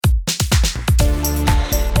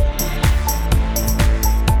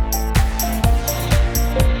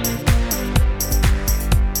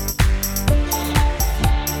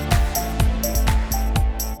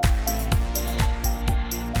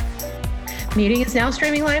meeting is now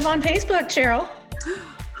streaming live on Facebook, Cheryl.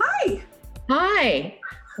 Hi. Hi.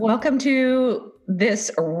 Welcome to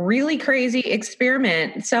this really crazy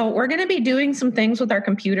experiment. So we're going to be doing some things with our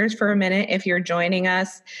computers for a minute if you're joining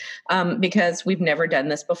us, because we've never done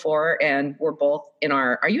this before, and we're both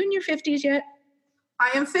are you in your 50s yet?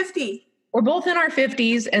 I am 50. We're both in our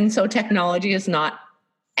 50s, and so technology is not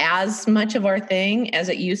as much of our thing as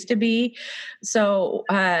it used to be. So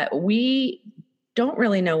we don't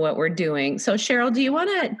really know what we're doing. So Cheryl, do you want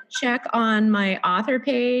to check on my author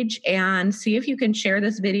page and see if you can share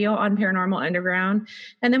this video on Paranormal Underground?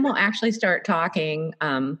 And then we'll actually start talking.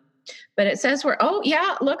 But it says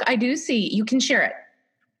look, I do see. You can share it.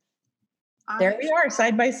 There we are,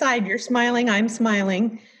 side by side. You're smiling, I'm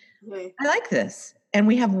smiling. Yay. I like this. And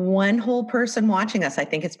we have one whole person watching us. I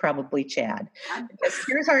think it's probably Chad. Because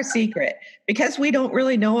here's our secret. Because we don't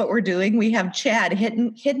really know what we're doing, we have Chad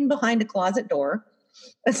hidden behind a closet door.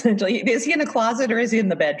 Essentially, is he in a closet or is he in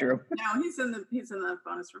the bedroom? No, he's in the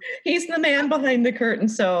bonus room. He's the man behind the curtain.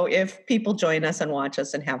 So if people join us and watch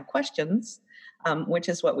us and have questions, which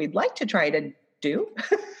is what we'd like to try to do,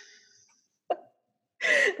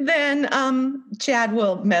 then Chad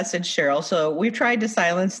will message Cheryl. So we've tried to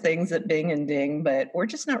silence things at Bing and Ding, but we're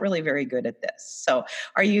just not really very good at this. So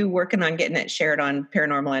are you working on getting it shared on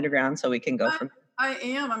Paranormal Underground so we can go from? I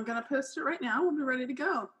am. I'm going to post it right now. We'll be ready to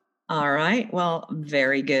go. All right. Well,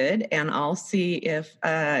 very good. And I'll see if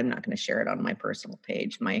I'm not going to share it on my personal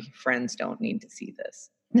page. My friends don't need to see this.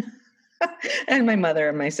 And my mother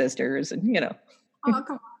and my sisters, and, Oh,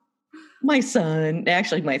 come on. My son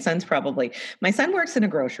works in a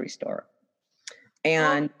grocery store,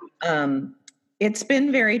 and it's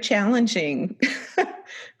been very challenging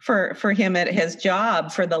for him at his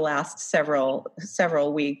job for the last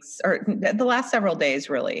several weeks, or the last several days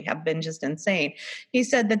really have been just insane. He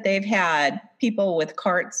said that they've had people with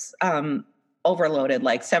carts overloaded,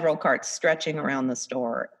 like several carts stretching around the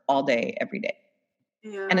store all day, every day.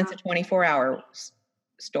 Yeah. And it's a 24-hour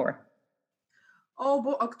store.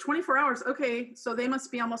 Oh, 24 hours. Okay. So they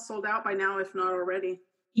must be almost sold out by now, if not already.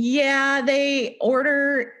 Yeah, they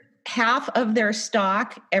order half of their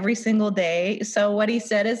stock every single day. So what he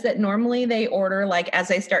said is that normally they order like as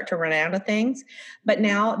they start to run out of things, but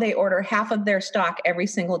now they order half of their stock every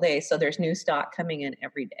single day. So there's new stock coming in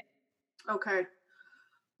every day. Okay.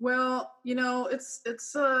 Well, it's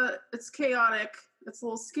chaotic. It's a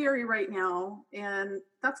little scary right now. And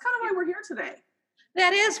that's kind of why we're here today.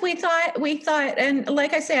 That is, we thought, and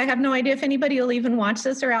like I say, I have no idea if anybody will even watch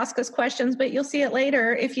this or ask us questions, but you'll see it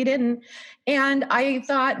later if you didn't. And I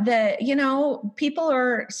thought that, people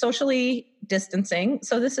are socially distancing.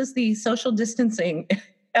 So this is the social distancing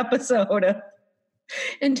episode of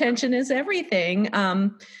Intention is Everything.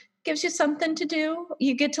 Gives you something to do.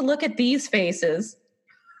 You get to look at these faces.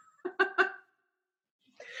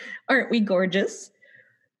 Aren't we gorgeous?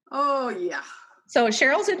 Oh, yeah. So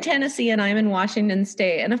Cheryl's in Tennessee and I'm in Washington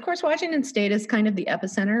State. And of course, Washington State is kind of the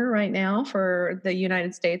epicenter right now for the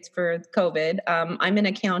United States for COVID. I'm in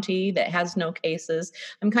a county that has no cases.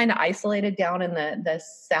 I'm kind of isolated down in the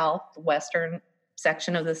southwestern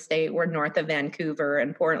section of the state. We're north of Vancouver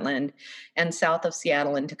and Portland and south of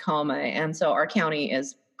Seattle and Tacoma. And so our county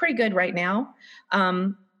is pretty good right now.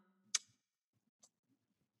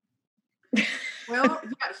 Well,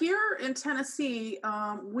 yeah, here in Tennessee,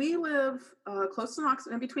 we live close to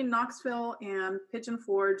Knoxville, in between Knoxville and Pigeon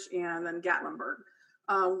Forge, and then Gatlinburg,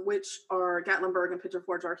 Gatlinburg and Pigeon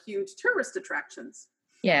Forge are huge tourist attractions.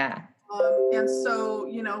 Yeah. And so,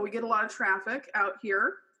 we get a lot of traffic out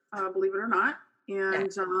here, believe it or not.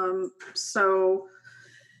 And so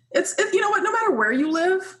it's no matter where you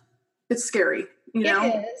live, it's scary.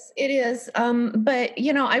 It is. But,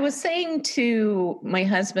 I was saying to my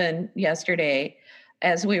husband yesterday,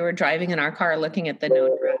 as we were driving in our car, looking at the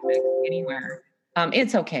no traffic anywhere,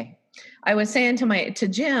 it's okay. I was saying to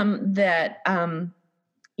Jim that,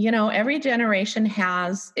 every generation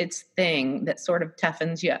has its thing that sort of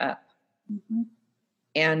toughens you up. Mm-hmm.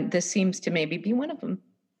 And this seems to maybe be one of them.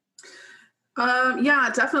 Yeah,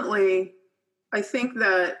 definitely. I think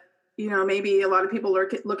that, maybe a lot of people are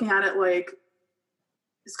looking at it like,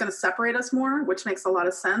 it's going to separate us more, which makes a lot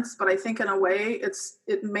of sense. But I think in a way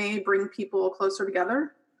it may bring people closer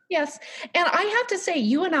together. Yes. And I have to say,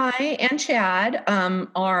 you and I and Chad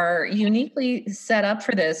are uniquely set up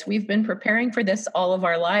for this. We've been preparing for this all of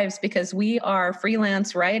our lives because we are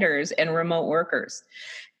freelance writers and remote workers.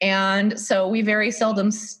 And so we very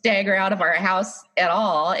seldom stagger out of our house at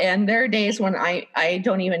all. And there are days when I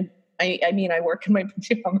I mean, I work in my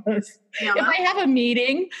pajamas. Yeah. If I have a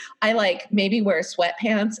meeting, I like maybe wear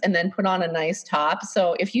sweatpants and then put on a nice top.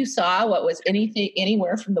 So if you saw what was anything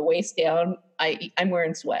anywhere from the waist down, I'm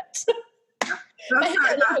wearing sweats.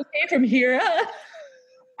 Okay from here.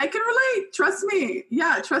 I can relate. Trust me.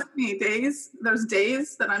 Yeah, trust me. There's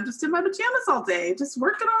days that I'm just in my pajamas all day, just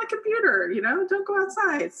working on a computer, don't go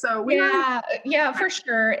outside. So yeah, for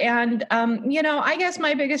sure. And, I guess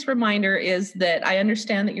my biggest reminder is that I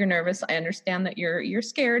understand that you're nervous. I understand that you're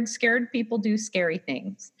scared. Scared people do scary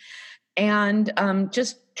things. And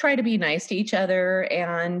just try to be nice to each other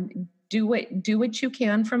and do what you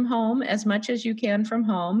can from home, as much as you can from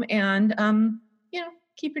home, and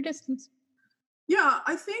keep your distance. Yeah,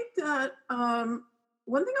 I think that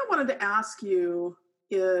one thing I wanted to ask you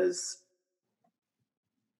is,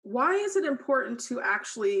 why is it important to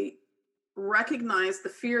actually recognize the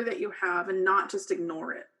fear that you have and not just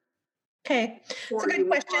ignore it? Okay, that's a good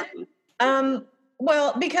question.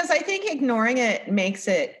 Well, because I think ignoring it makes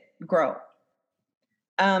it grow.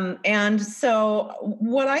 And so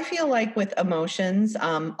what I feel like with emotions,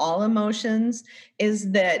 all emotions,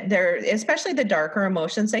 is that they're, especially the darker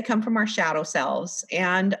emotions, they come from our shadow selves.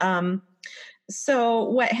 And so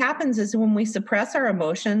what happens is when we suppress our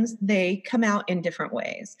emotions, they come out in different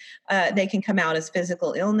ways. They can come out as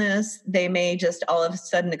physical illness. They may just all of a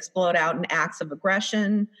sudden explode out in acts of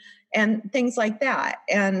aggression and things like that.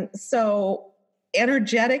 And so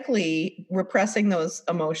energetically repressing those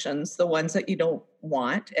emotions, the ones that you don't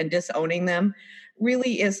want, and disowning them,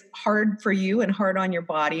 really is hard for you and hard on your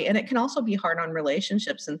body. And it can also be hard on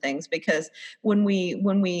relationships and things, because when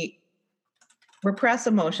we repress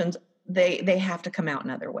emotions, they have to come out in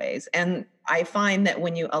other ways. And I find that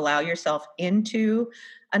when you allow yourself into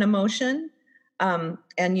an emotion,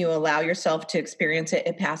 and you allow yourself to experience it,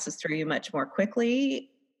 it passes through you much more quickly.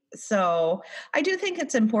 So I do think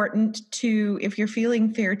it's important to, if you're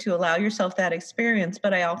feeling fear, to allow yourself that experience.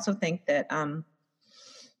 But I also think that,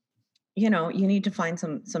 you need to find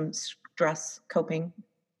some stress coping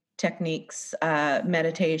techniques,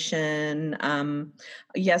 meditation.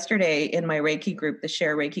 Yesterday in my Reiki group, the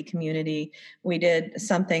Share Reiki community, we did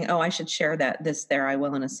something. Oh, I should share this there. I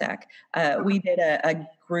will in a sec. We did a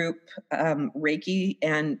group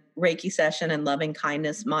Reiki session and loving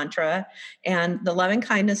kindness mantra. And the loving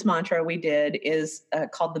kindness mantra we did is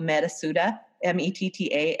called the Metta Sutta,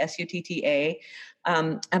 METTA SUTTA.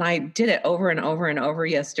 And I did it over and over and over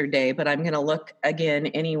yesterday, but I'm going to look again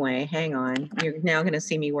anyway. Hang on. You're now going to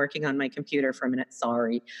see me working on my computer for a minute.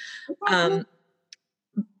 Sorry.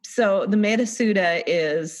 So the Metta Sutta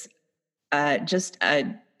is just a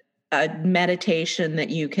meditation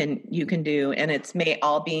that you can do. And it's, may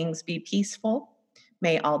all beings be peaceful.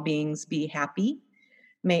 May all beings be happy.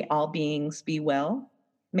 May all beings be well.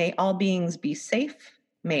 May all beings be safe.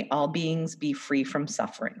 May all beings be free from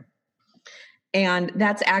suffering. And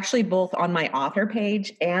that's actually both on my author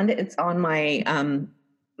page and it's on my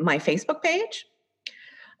my Facebook page.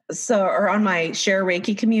 So, or on my Share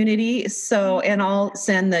Reiki community. So, and I'll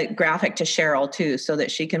send the graphic to Cheryl too, so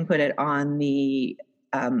that she can put it on the,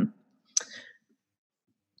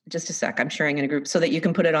 just a sec, I'm sharing in a group, so that you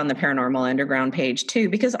can put it on the Paranormal Underground page too,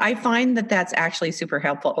 because I find that that's actually super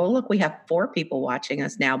helpful. Oh, look, we have 4 people watching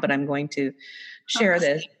us now, but I'm going to share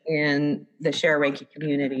this in the Share Reiki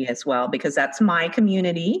community as well, because that's my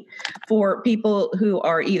community for people who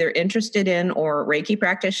are either interested in or Reiki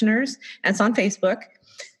practitioners. And it's on Facebook.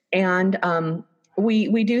 And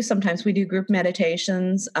we do group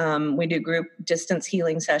meditations. We do group distance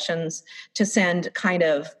healing sessions to send kind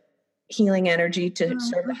of healing energy to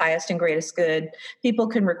serve the highest and greatest good. People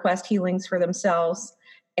can request healings for themselves.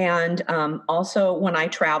 And also when I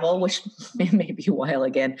travel, which may be a while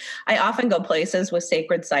again, I often go places with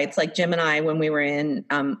sacred sites, like Jim and I, when we were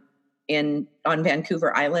on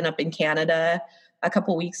Vancouver Island up in Canada a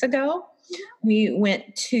couple weeks ago, we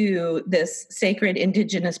went to this sacred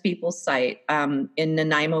Indigenous people site in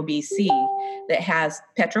Nanaimo, BC, that has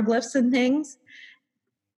petroglyphs and things.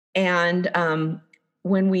 And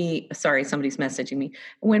somebody's messaging me.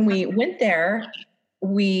 When we went there,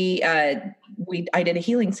 I did a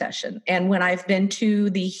healing session. And when I've been to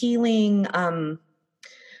the healing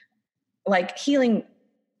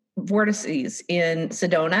vortices in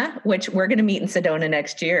Sedona, which we're going to meet in Sedona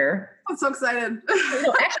next year. I'm so excited.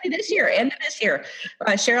 Actually, this year, end of this year,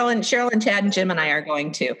 Cheryl and Chad and Jim and I are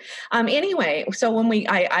going to. Anyway, so when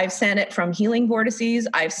I've sent it from healing vortices,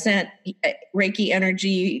 I've sent Reiki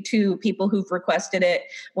energy to people who've requested it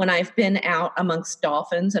when I've been out amongst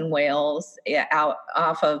dolphins and whales out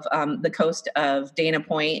off of the coast of Dana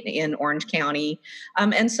Point in Orange County.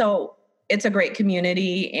 And so it's a great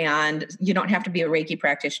community, and you don't have to be a Reiki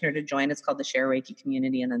practitioner to join. It's called the Share Reiki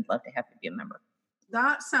Community, and I'd love to have you be a member.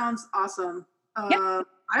 That sounds awesome. Yep.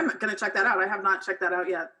 I'm going to check that out. I have not checked that out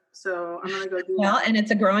yet. So I'm going to go do Well, that. and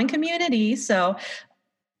it's a growing community, so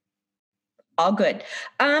all good.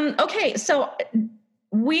 Okay, so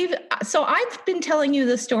I've been telling you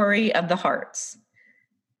the story of the hearts.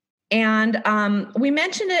 And we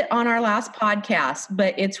mentioned it on our last podcast,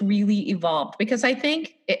 but it's really evolved because I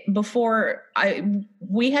think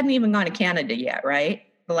we hadn't even gone to Canada yet, right?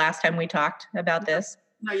 The last time we talked about this.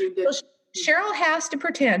 No, you did. So Cheryl has to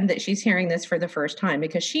pretend that she's hearing this for the first time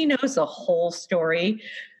because she knows the whole story.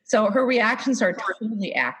 So her reactions are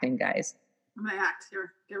totally acting, guys. I'm going to act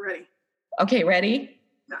here. Get ready. Okay, ready?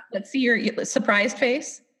 Yeah. Let's see your surprised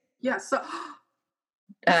face. Yeah. So,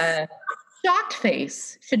 shocked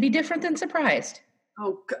face should be different than surprised.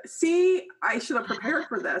 oh, see, I should have prepared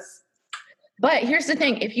for this. But here's the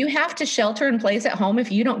thing. If you have to shelter in place at home,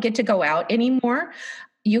 if you don't get to go out anymore,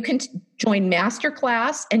 you can join master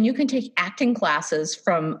class and you can take acting classes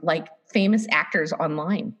from like famous actors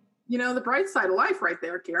online. You know, the bright side of life right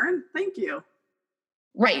there, Karen. Thank you.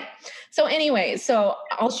 Right. So anyway, so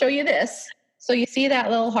I'll show you this. So you see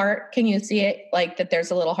that little heart? Can you see it like that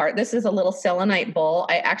there's a little heart? This is a little selenite bowl.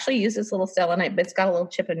 I actually use this little selenite, but it's got a little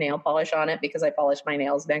chip of nail polish on it because I polish my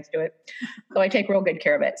nails next to it. So I take real good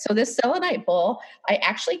care of it. So this selenite bowl, I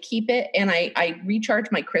actually keep it and I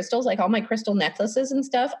recharge my crystals, like all my crystal necklaces and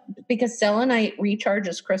stuff, because selenite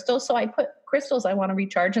recharges crystals. So I put crystals I want to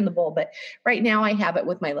recharge in the bowl. But right now I have it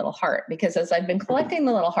with my little heart because as I've been collecting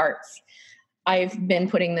the little hearts, I've been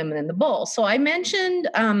putting them in the bowl. So I mentioned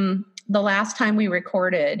the last time we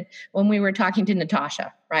recorded when we were talking to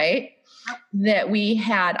Natasha, right? That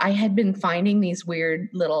I had been finding these weird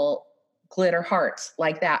little glitter hearts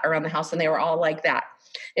like that around the house, and they were all like that.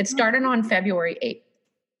 It started on February 8th.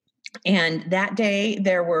 And that day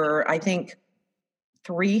there were, I think,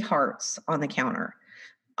 3 hearts on the counter,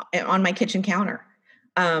 on my kitchen counter.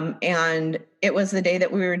 And it was the day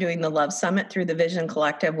that we were doing the Love Summit through the Vision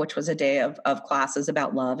Collective, which was a day of classes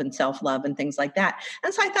about love and self-love and things like that.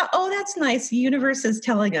 And so I thought, oh, that's nice. The universe is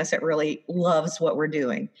telling us it really loves what we're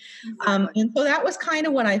doing. Exactly. And so that was kind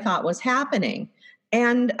of what I thought was happening.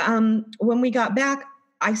 And when we got back,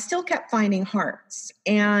 I still kept finding hearts.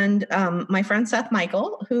 And my friend Seth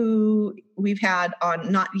Michael, who we've had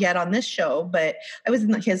on, not yet on this show, but I was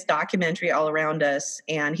in his documentary All Around Us,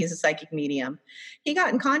 and he's a psychic medium. He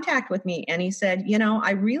got in contact with me and he said, you know,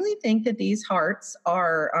 I really think that these hearts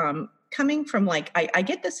are coming from I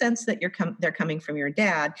get the sense that they're coming from your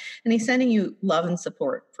dad, and he's sending you love and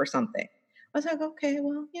support for something. I was like, okay,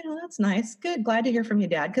 well, you know, that's nice. Good. Glad to hear from you,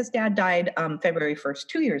 Dad, because Dad died February 1st,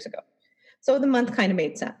 2 years ago. So the month kind of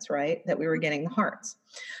made sense, right? That we were getting the hearts.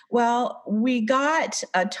 Well, we got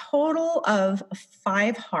a total of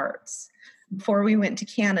 5 hearts before we went to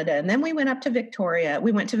Canada. And then we went up to Victoria.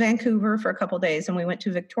 We went to Vancouver for a couple of days, and we went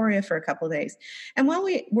to Victoria for a couple of days. And while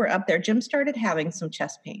we were up there, Jim started having some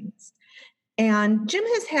chest pains. And Jim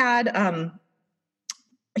has had,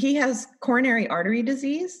 he has coronary artery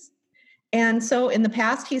disease. And so in the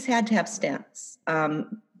past, he's had to have stents.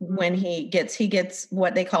 When he gets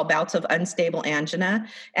what they call bouts of unstable angina,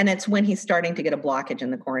 and it's when he's starting to get a blockage in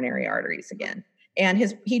the coronary arteries again. And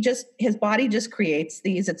his body just creates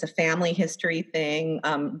these. It's a family history thing.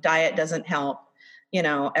 Diet doesn't help, you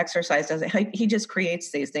know, exercise doesn't. He just creates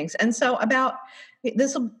these things. And so about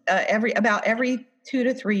every 2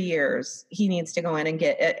 to 3 years, he needs to go in and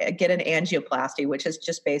get an angioplasty, which is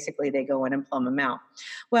just basically they go in and plumb him out.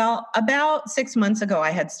 Well, about 6 months ago,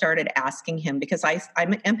 I had started asking him because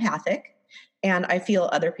I'm empathic and I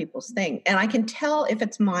feel other people's thing. And I can tell if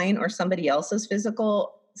it's mine or somebody else's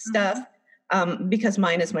physical stuff because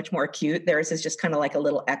mine is much more acute. Theirs is just kind of like a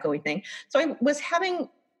little echoey thing. So I was having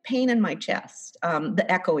pain in my chest, the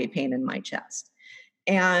echoey pain in my chest.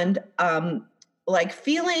 And like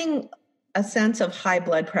feeling a sense of high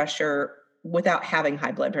blood pressure without having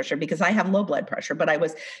high blood pressure because I have low blood pressure, but I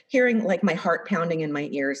was hearing like my heart pounding in my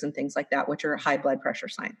ears and things like that, which are high blood pressure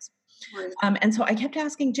signs. Right. And so I kept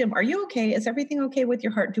asking Jim, are you okay? Is everything okay with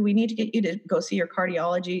your heart? Do we need to get you to go see your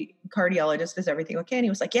cardiologist? Is everything okay? And he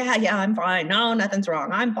was like, yeah, I'm fine. No, nothing's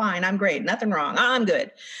wrong. I'm fine. I'm great. Nothing wrong. I'm good.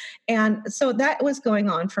 And so that was going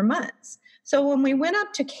on for months. So when we went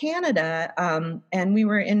up to Canada and we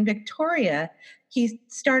were in Victoria, he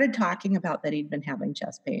started talking about that he'd been having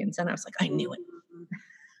chest pains. And I was like, I knew it.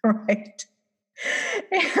 Right.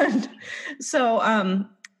 And so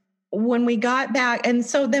when we got back, and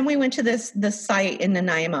so then we went to the site in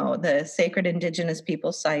Nanaimo, the Sacred Indigenous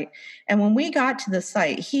People site. And when we got to the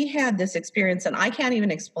site, he had this experience, and I can't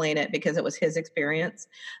even explain it because it was his experience.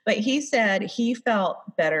 But he said he felt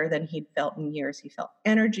better than he'd felt in years. He felt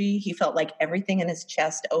energy. He felt like everything in his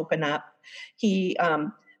chest open up.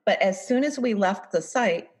 But as soon as we left the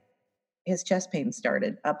site, his chest pain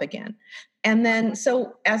started up again. And then,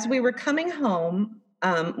 so as we were coming home,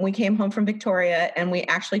 we came home from Victoria, and we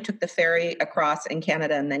actually took the ferry across in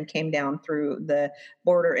Canada and then came down through the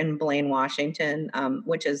border in Blaine, Washington,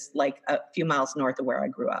 which is like a few miles north of where I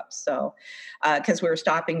grew up. So, because we were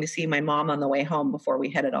stopping to see my mom on the way home before we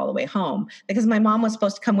headed all the way home, because my mom was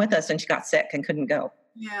supposed to come with us and she got sick and couldn't go.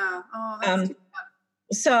 Yeah. Oh, that's too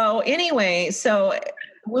bad. So anyway, so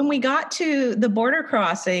when we got to the border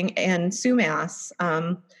crossing in Sumas,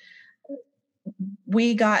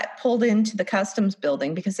 we got pulled into the customs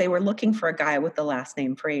building because they were looking for a guy with the last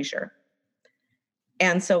name Fraser.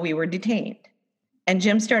 And so we were detained. And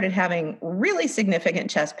Jim started having really significant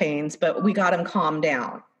chest pains, but we got him calmed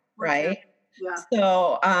down, right? Yeah.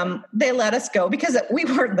 So they let us go because we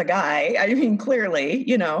weren't the guy. I mean, clearly,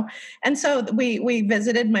 And so we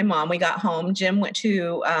visited my mom. We got home. Jim went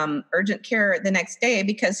to urgent care the next day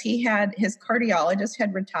because his cardiologist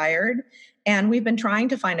had retired. And we've been trying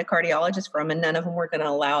to find a cardiologist for him, and none of them were going to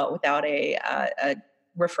allow it without a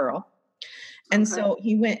referral. And so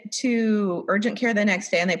he went to urgent care the next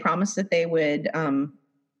day, and they promised that they would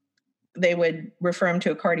refer him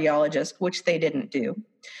to a cardiologist, which they didn't do.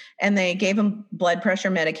 And they gave him blood pressure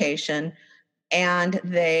medication, and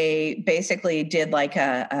they basically did like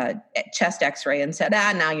a chest x-ray and said,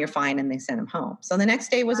 now you're fine. And they sent him home. So the next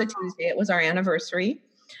day was a Tuesday. It was our anniversary.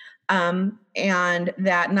 And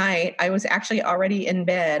that night I was actually already in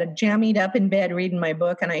bed, jammied up in bed, reading my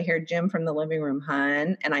book. And I heard Jim from the living room,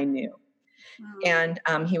 "Hun," and I knew. And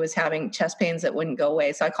he was having chest pains that wouldn't go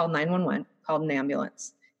away. So I called 911, called an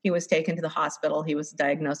ambulance. He was taken to the hospital. He was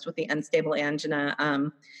diagnosed with the unstable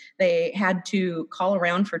angina. They had to call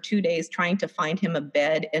around for 2 days trying to find him a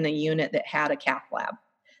bed in a unit that had a cath lab.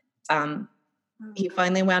 He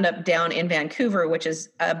finally wound up down in Vancouver, which is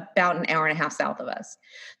about an hour and a half south of us.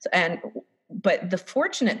 But the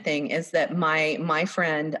fortunate thing is that my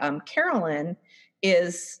friend Carolyn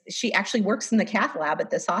she actually works in the cath lab at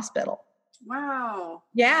this hospital. Wow.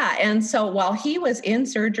 Yeah. And so while he was in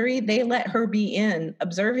surgery, they let her be in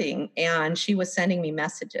observing, and she was sending me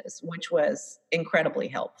messages, which was incredibly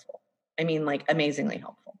helpful. I mean, like amazingly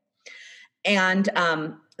helpful. And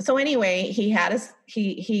so anyway, he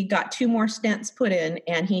got 2 more stents put in,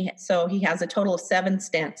 and he has a total of 7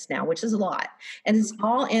 stents now, which is a lot. And it's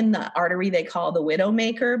all in the artery they call the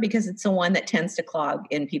widowmaker, because it's the one that tends to clog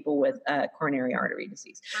in people with coronary artery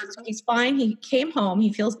disease. So he's fine. He came home.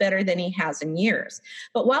 He feels better than he has in years.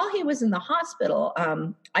 But while he was in the hospital,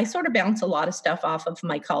 I sort of bounced a lot of stuff off of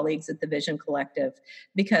my colleagues at the Vision Collective,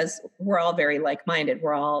 because we're all very like-minded.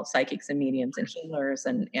 We're all psychics and mediums and healers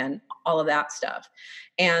and all of that stuff.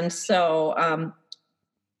 And so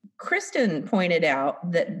Kristen pointed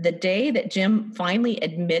out that the day that Jim finally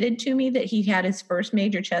admitted to me that he had his first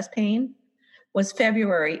major chest pain was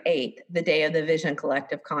February 8th, the day of the Vision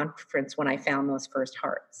Collective conference, when I found those first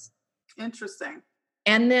hearts. Interesting.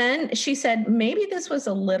 And then she said, maybe this was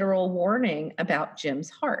a literal warning about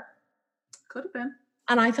Jim's heart. Could have been.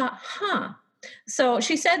 And I thought, So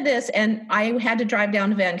she said this, and I had to drive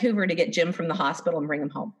down to Vancouver to get Jim from the hospital and bring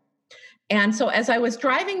him home. And so as I was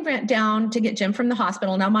driving down to get Jim from the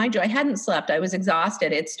hospital, now mind you, I hadn't slept. I was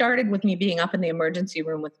exhausted. It started with me being up in the emergency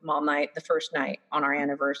room with him all night, the first night on our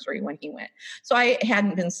anniversary when he went. So I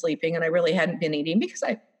hadn't been sleeping, and I really hadn't been eating because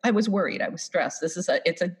I was worried. I was stressed.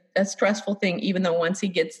 It's a stressful thing, even though once he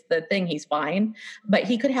gets the thing, he's fine. But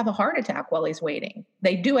he could have a heart attack while he's waiting.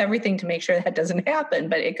 They do everything to make sure that doesn't happen,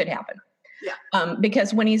 but it could happen. Yeah.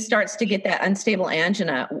 Because when he starts to get that unstable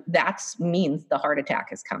angina, that means the heart attack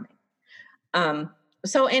is coming.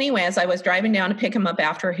 So anyway, as I was driving down to pick him up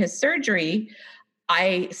after his surgery,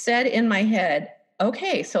 I said in my head,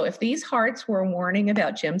 okay, so if these hearts were warning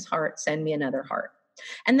about Jim's heart, send me another heart.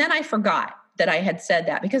 And then I forgot that I had said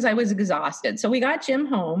that because I was exhausted. So we got Jim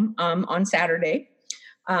home on Saturday.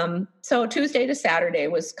 So Tuesday to Saturday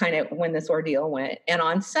was kind of when this ordeal went. And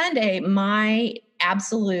on Sunday, my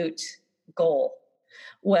absolute goal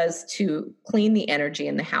was to clean the energy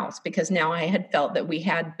in the house, because now I had felt that we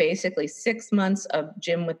had basically 6 months of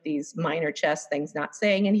Jim with these minor chest things, not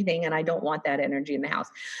saying anything, and I don't want that energy in the house.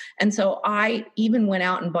 And so I even went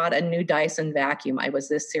out and bought a new Dyson vacuum. I was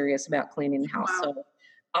this serious about cleaning the house. Wow. So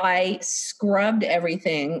I scrubbed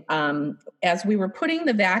everything. As we were putting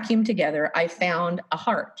the vacuum together, I found a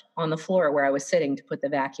heart on the floor where I was sitting to put the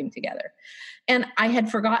vacuum together. And I had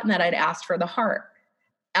forgotten that I'd asked for the heart.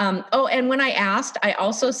 And when I asked, I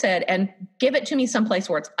also said, and give it to me someplace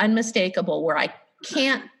where it's unmistakable, where I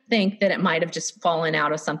can't think that it might have just fallen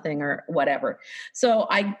out of something or whatever. So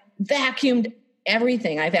I vacuumed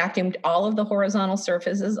everything. I vacuumed all of the horizontal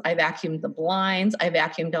surfaces. I vacuumed the blinds. I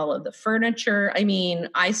vacuumed all of the furniture. I mean,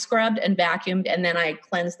 I scrubbed and vacuumed, and then I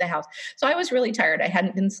cleansed the house. So I was really tired. I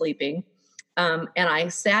hadn't been sleeping. And I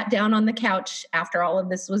sat down on the couch after all of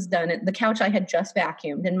this was done. The couch I had just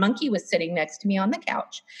vacuumed, and Monkey was sitting next to me on the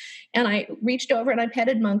couch. And I reached over and I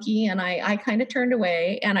petted Monkey, and I kind of turned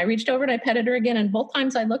away, and I reached over and I petted her again. And both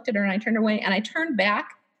times I looked at her and I turned away, and I turned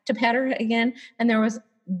back to pet her again. And there was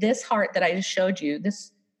this heart that I just showed you,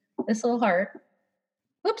 this little heart.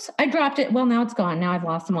 Oops, I dropped it. Well, now it's gone. Now I've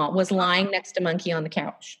lost them all. Was lying next to Monkey on the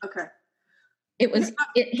couch. Okay.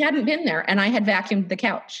 It hadn't been there, and I had vacuumed the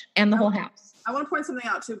couch and the whole house. I want to point something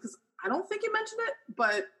out too, because I don't think you mentioned it,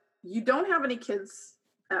 but you don't have any kids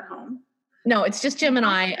at home. No, it's just Jim and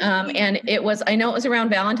I. And I know it was around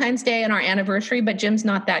Valentine's Day and our anniversary, but Jim's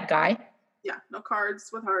not that guy. Yeah, no cards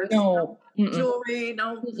with hearts. No. Jewelry,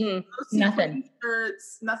 no nothing.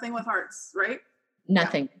 Shirts, nothing with hearts, right?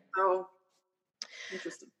 Nothing. Yeah. Oh,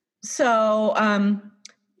 interesting. So,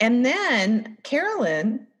 and then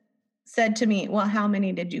Carolyn said to me, well, how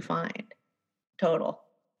many did you find total?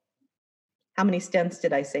 How many stents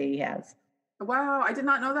did I say he has? Wow, I did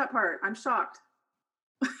not know that part. I'm shocked.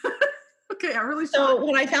 Okay, I'm really shocked. So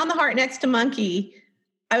when I found the heart next to Monkey,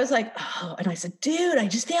 I was like, oh, and I said, dude, I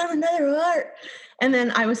just found another heart. And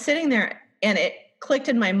then I was sitting there and it clicked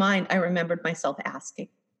in my mind. I remembered myself asking.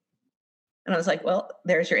 And I was like, well,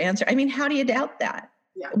 there's your answer. I mean, how do you doubt that?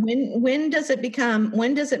 Yeah. When does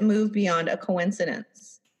it move beyond a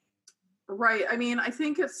coincidence? Right. I mean, I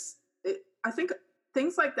think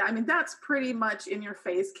things like that, I mean, that's pretty much in your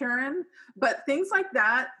face, Karen, but things like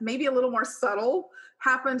that, maybe a little more subtle,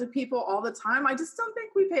 happen to people all the time. I just don't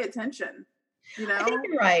think we pay attention. You know, I think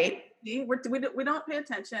you're right. We don't pay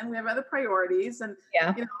attention. We have other priorities. And,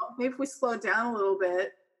 yeah, you know, maybe if we slow down a little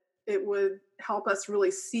bit, it would help us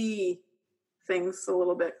really see things a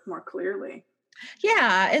little bit more clearly.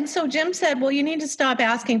 Yeah. And so Jim said, well, you need to stop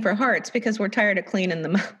asking for hearts because we're tired of cleaning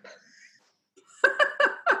them up.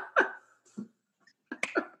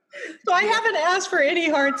 So I haven't asked for any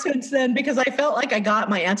hearts since then because I felt like I got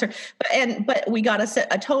my answer. But we got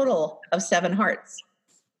a total of 7 hearts.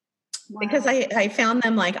 Wow. Because I found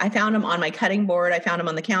them on my cutting board. I found them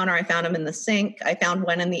on the counter. I found them in the sink. I found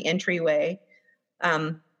one in the entryway.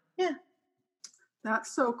 Yeah.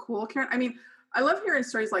 That's so cool, Karen. I mean, I love hearing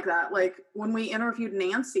stories like that. Like when we interviewed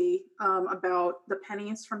Nancy about the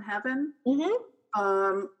pennies from heaven,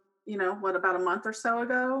 mm-hmm. You know, about a month or so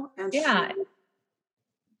ago. And yeah.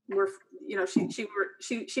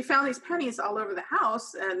 She found these pennies all over the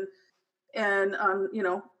house and you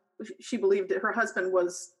know, she believed that her husband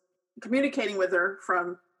was communicating with her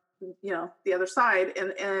from, you know, the other side,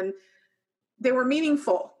 and they were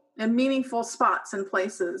meaningful spots and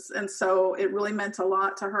places. And so it really meant a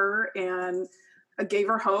lot to her and gave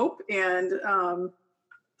her hope and,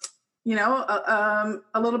 you know,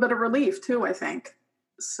 a little bit of relief too, I think.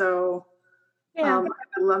 So yeah.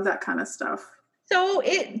 I love that kind of stuff. So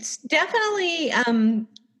it's definitely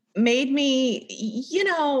made me, you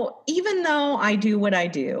know, even though I do what I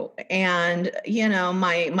do and, you know,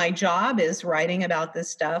 my job is writing about this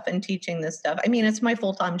stuff and teaching this stuff. I mean, it's my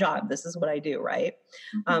full-time job. This is what I do, right?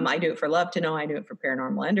 Mm-hmm. I do it for Love to Know. I do it for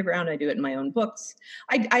Paranormal Underground. I do it in my own books.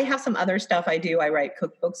 I have some other stuff I do. I write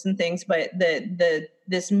cookbooks and things, but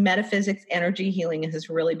this metaphysics energy healing has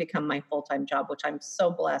really become my full-time job, which I'm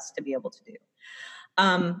so blessed to be able to do.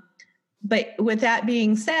 But with that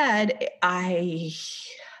being said, I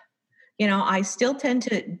still tend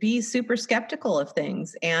to be super skeptical of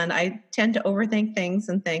things, and I tend to overthink things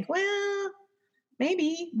and think, well,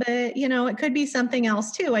 maybe, but you know, it could be something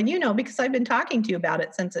else too. And you know, because I've been talking to you about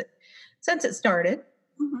it since it started,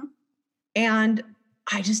 mm-hmm. and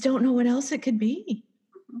I just don't know what else it could be.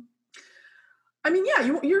 I mean,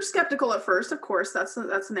 yeah, you're skeptical at first, of course. That's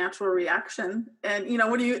a natural reaction. And you know,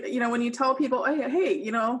 when you tell people, hey,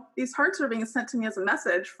 you know, these hearts are being sent to me as a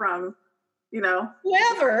message from, you know,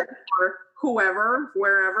 whoever,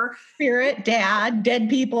 wherever, spirit, dad, dead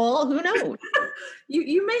people, who knows?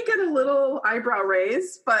 you may get a little eyebrow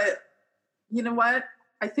raised, but you know what?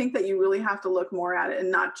 I think that you really have to look more at it and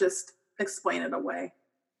not just explain it away.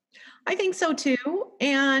 I think so too,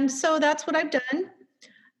 and so that's what I've done.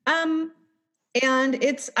 And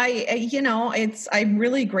I'm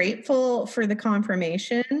really grateful for the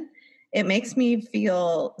confirmation. It makes me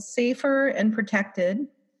feel safer and protected.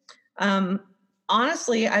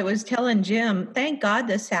 Honestly, I was telling Jim, thank God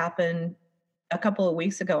this happened a couple of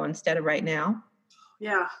weeks ago instead of right now.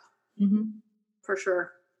 Yeah, for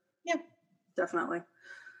sure. Yeah, definitely.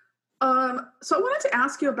 So I wanted to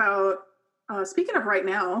ask you about, speaking of right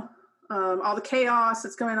now, all the chaos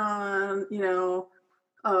that's going on,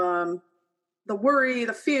 the worry,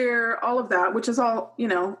 the fear, all of that, which is all,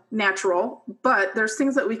 natural, but there's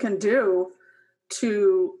things that we can do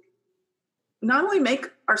to not only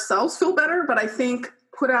make ourselves feel better, but I think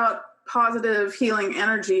put out positive healing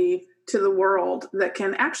energy to the world that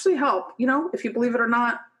can actually help. If you believe it or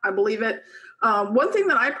not, I believe it. One thing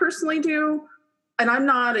that I personally do, and I'm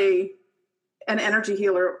not an energy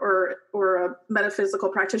healer or a metaphysical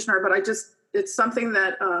practitioner, but it's something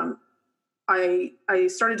that I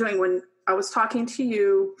started doing when I was talking to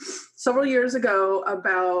you several years ago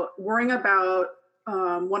about worrying about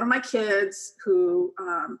one of my kids who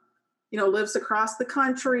lives across the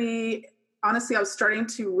country. Honestly, I was starting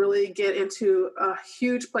to really get into a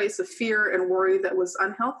huge place of fear and worry that was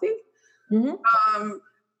unhealthy.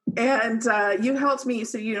 And you helped me.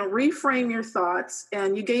 So, reframe your thoughts,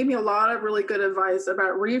 and you gave me a lot of really good advice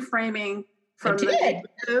about reframing from the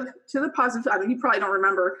negative to the positive. I mean, you probably don't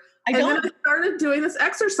remember. Then I started doing this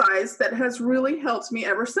exercise that has really helped me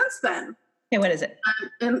ever since then. Okay, what is it?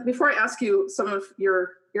 And before I ask you some of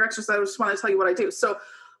your exercise, I just want to tell you what I do. So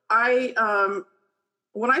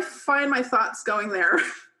when I find my thoughts going there,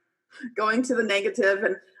 going to the negative,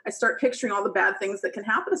 and I start picturing all the bad things that can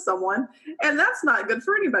happen to someone, and that's not good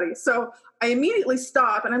for anybody. So I immediately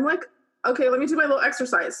stop and I'm like, okay, let me do my little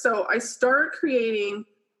exercise. So I start creating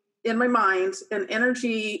in my mind an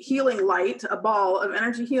energy healing light, a ball of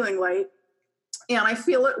energy healing light. And I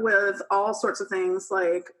feel it with all sorts of things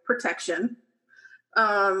like protection,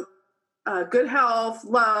 good health,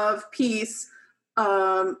 love, peace,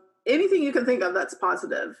 anything you can think of that's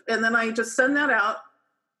positive. And then I just send that out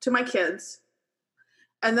to my kids.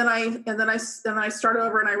 And then I start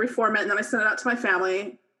over and I reform it. And then I send it out to my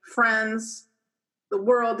family, friends, the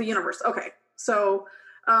world, the universe. Okay. So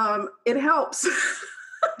it helps.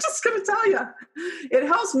 I'm just going to tell you, it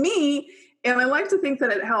helps me. And I like to think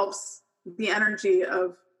that it helps the energy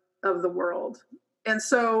of the world. And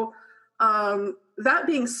so that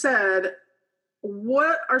being said,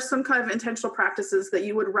 what are some kind of intentional practices that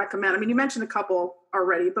you would recommend? I mean, you mentioned a couple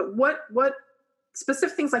already, but what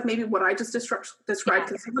specific things, like maybe what I just described,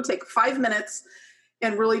 can someone take 5 minutes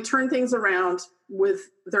and really turn things around with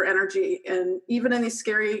their energy? And even in these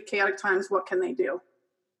scary, chaotic times, what can they do?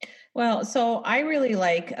 Well, so I really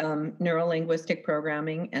like neuro-linguistic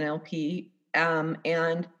programming, NLP,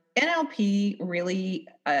 and NLP really,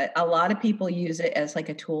 a lot of people use it as like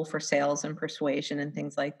a tool for sales and persuasion and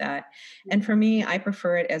things like that. And for me, I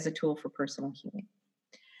prefer it as a tool for personal healing.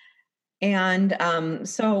 And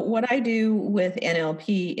so what I do with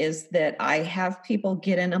NLP is that I have people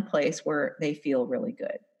get in a place where they feel really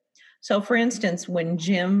good. So for instance, when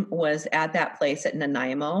Jim was at that place at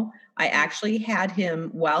Nanaimo, I actually had him,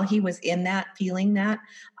 while he was in that, feeling that,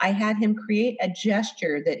 I had him create a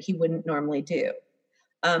gesture that he wouldn't normally do.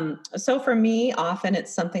 So for me, often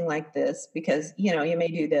it's something like this, because, you may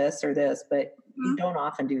do this or this, but you don't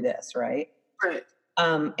often do this, right? Right.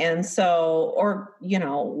 And so, or,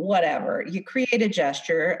 whatever, you create a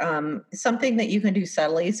gesture, something that you can do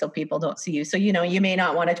subtly so people don't see you. So, you may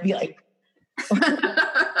not want it to be like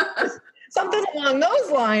something along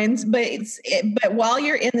those lines, but but while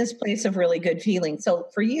you're in this place of really good feeling. So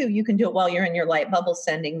for you can do it while you're in your light bubble,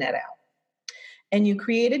 sending that out. And you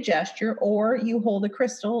create a gesture, or you hold a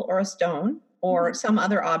crystal or a stone or some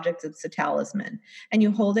other object that's a talisman, and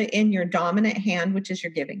you hold it in your dominant hand, which is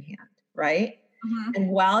your giving hand, right? And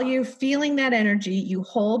while you're feeling that energy, you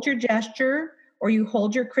hold your gesture or you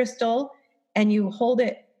hold your crystal, and you hold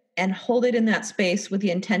it in that space with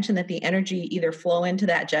the intention that the energy either flow into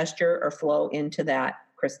that gesture or flow into that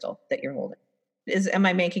crystal that you're holding. Am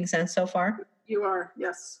I making sense so far? You are,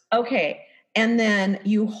 yes. Okay. And then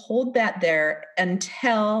you hold that there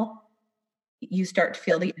until you start to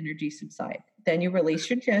feel the energy subside. Then you release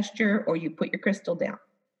your gesture or you put your crystal down.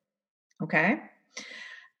 Okay.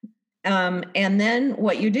 And then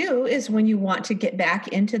what you do is, when you want to get back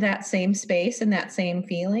into that same space and that same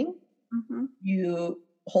feeling, you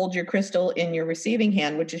hold your crystal in your receiving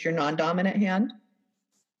hand, which is your non-dominant hand.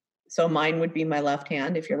 So mine would be my left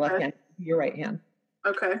hand. If you're left hand, your right hand.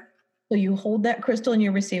 Okay. So you hold that crystal in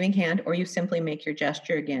your receiving hand, or you simply make your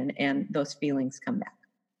gesture again, and those feelings come back.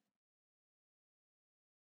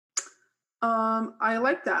 I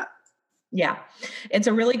like that. Yeah, it's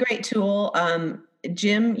a really great tool.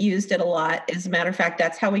 Jim used it a lot. As a matter of fact,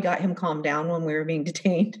 that's how we got him calmed down when we were being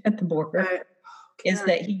detained at the border, Okay. is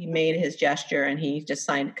that he made his gesture and he just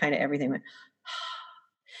signed kind of everything.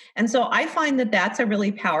 And so I find that that's a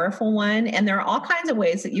really powerful one. And there are all kinds of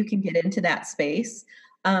ways that you can get into that space.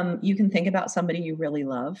 You can think about somebody you really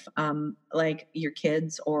love, like your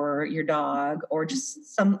kids or your dog, or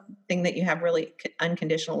just something that you have really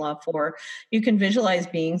unconditional love for. You can visualize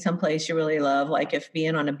being someplace you really love, like if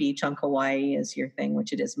being on a beach on Kauai is your thing,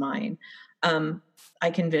 which it is mine. You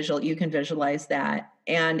can visualize that.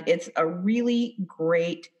 And it's a really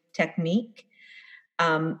great technique.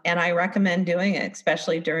 And I recommend doing it,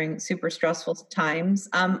 especially during super stressful times.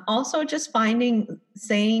 Also, just finding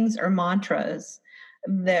sayings or mantras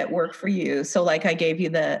that work for you. So, like I gave you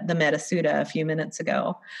the Metasutta a few minutes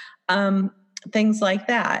ago. Things like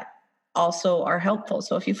that also are helpful.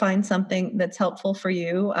 So, if you find something that's helpful for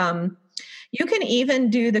you, you can even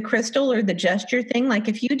do the crystal or the gesture thing. Like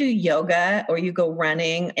if you do yoga or you go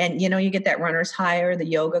running and you get that runner's high or the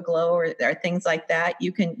yoga glow or things like that,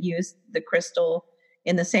 you can use the crystal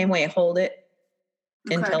in the same way. Hold it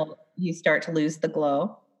until you start to lose the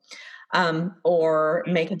glow, or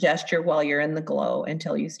make a gesture while you're in the glow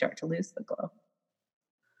until you start to lose the glow.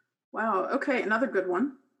 Wow. Okay. Another good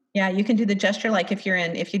one. Yeah, you can do the gesture like if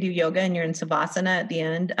you do yoga and you're in Savasana at the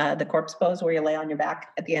end, the corpse pose where you lay on your back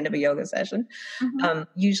at the end of a yoga session. Mm-hmm.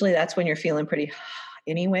 Usually that's when you're feeling pretty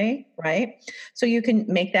anyway, right? So you can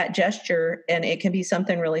make that gesture and it can be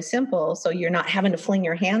something really simple. So you're not having to fling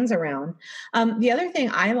your hands around. The other thing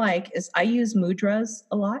I like is I use mudras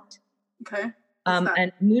a lot. Okay.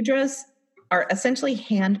 And mudras are essentially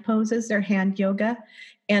hand poses. They're hand yoga.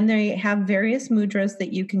 And they have various mudras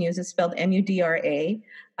that you can use. It's spelled MUDRA,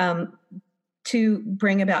 to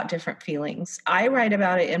bring about different feelings. I write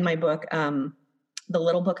about it in my book, The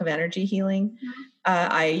Little Book of Energy Healing.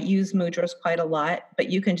 I use mudras quite a lot, but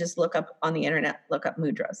you can just look up on the internet, look up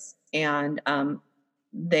mudras, and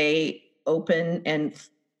they open and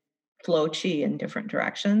flow chi in different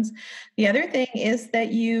directions. The other thing is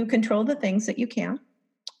that you control the things that you can,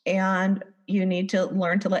 and you need to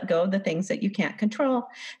learn to let go of the things that you can't control.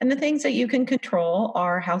 And the things that you can control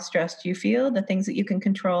are how stressed you feel. The things that you can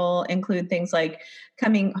control include things like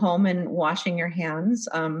coming home and washing your hands.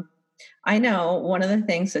 I know one of the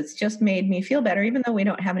things that's just made me feel better, even though we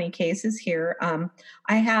don't have any cases here,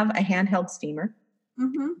 I have a handheld steamer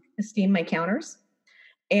to steam my counters.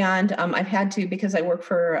 And I've had to, because I work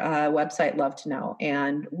for a website, Love to Know,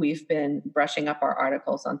 and we've been brushing up our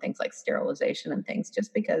articles on things like sterilization and things,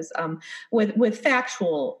 just because with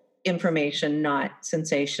factual information, not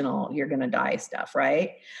sensational, you're going to die stuff,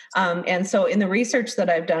 right? And so in the research that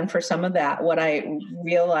I've done for some of that, what I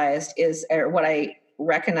realized is, or what I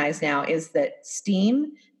recognize now, is that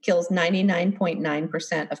steam kills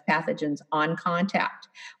 99.9% of pathogens on contact,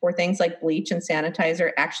 where things like bleach and sanitizer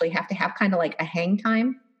actually have to have kind of like a hang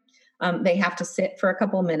time. They have to sit for a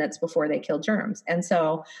couple of minutes before they kill germs. And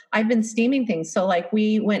so I've been steaming things. So like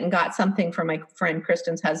we went and got something for my friend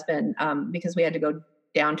Kristen's husband, because we had to go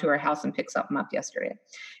down to her house and pick something up yesterday.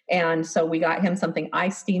 And so we got him something. I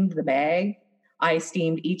steamed the bag. I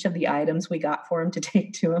steamed each of the items we got for him to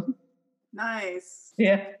take to him. Nice.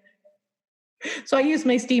 Yeah. So I use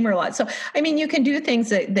my steamer a lot. So, I mean, you can do things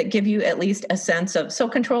that give you at least a sense of, so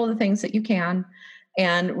control the things that you can,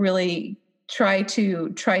 and really try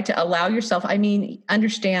to allow yourself,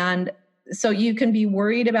 understand, so you can be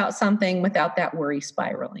worried about something without that worry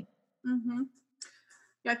spiraling. Mm-hmm.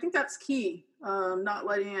 Yeah, I think that's key. Not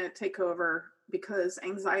letting it take over, because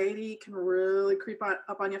anxiety can really creep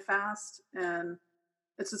up on you fast, and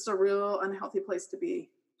it's just a real unhealthy place to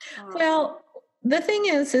be. Well, the thing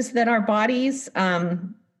is that our bodies,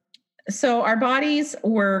 so our bodies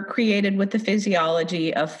were created with the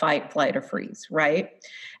physiology of fight, flight, or freeze, right?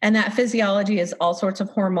 And that physiology is all sorts of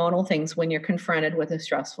hormonal things when you're confronted with a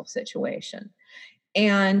stressful situation.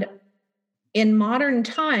 And in modern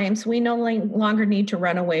times, we no longer need to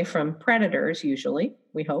run away from predators, usually,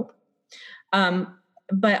 we hope.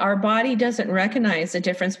 But our body doesn't recognize the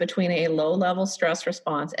difference between a low-level stress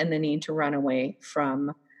response and the need to run away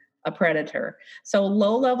from a predator. So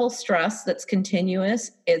low-level stress that's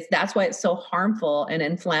continuous, that's why it's so harmful and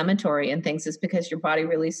inflammatory and things, is because your body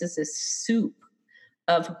releases this soup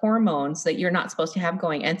of hormones that you're not supposed to have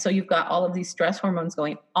going. And so you've got all of these stress hormones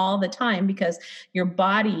going all the time, because your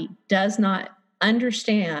body does not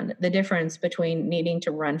understand the difference between needing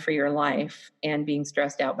to run for your life and being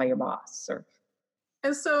stressed out by your boss.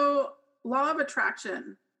 And so law of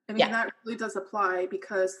attraction, that really does apply,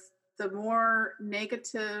 because the more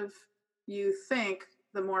negative you think,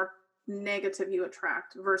 the more negative you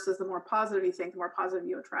attract versus the more positive you think, the more positive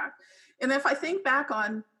you attract. And if I think back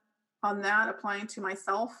on that applying to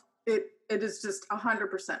myself, it is just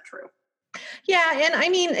 100% true. Yeah. And I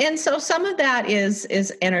mean, and so some of that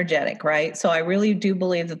is energetic, right? So I really do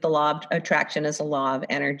believe that the law of attraction is a law of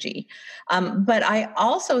energy. But I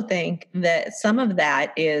also think that some of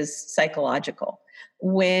that is psychological.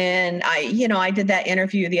 When I did that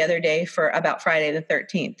interview the other day about Friday the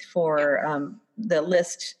 13th for the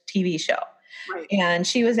List TV show. Right. And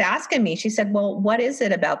she was asking me, she said, well, what is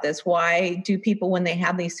it about this? Why do people, when they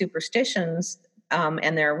have these superstitions,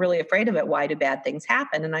 and they're really afraid of it, why do bad things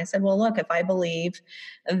happen? And I said, well, look, if I believe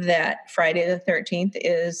that Friday the 13th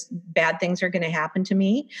is bad things are going to happen to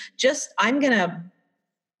me, I'm going to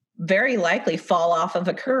very likely fall off of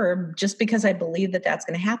a curb just because I believe that that's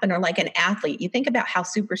going to happen. Or like an athlete, you think about how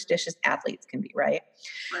superstitious athletes can be, right?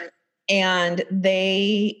 Right. And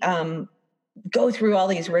they go through all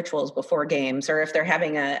these rituals before games, or if they're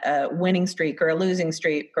having a winning streak or a losing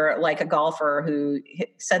streak, or like a golfer who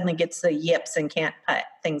suddenly gets the yips and can't putt,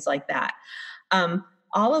 things like that.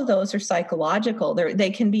 All of those are psychological. They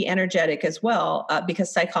can be energetic as well,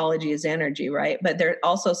 because psychology is energy, right? But they're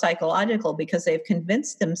also psychological because they've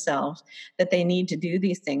convinced themselves that they need to do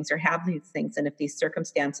these things or have these things. And if these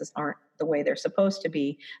circumstances aren't the way they're supposed to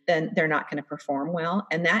be, then they're not going to perform well.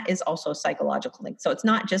 And that is also a psychological thing. So it's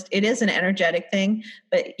not just, it is an energetic thing,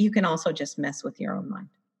 but you can also just mess with your own mind.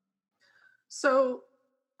 So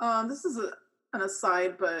this is an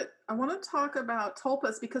aside, but I want to talk about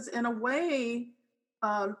tulpas because in a way,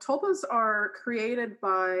 tulpas are created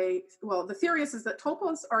by, the theory is that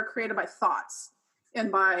tulpas are created by thoughts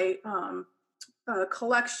and by a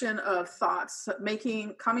collection of thoughts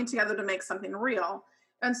coming together to make something real.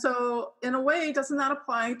 And so in a way, doesn't that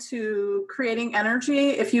apply to creating energy?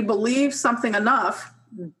 If you believe something enough,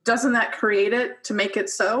 doesn't that create it to make it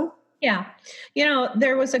so? Yeah.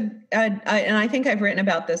 There was and I think I've written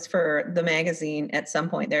about this for the magazine at some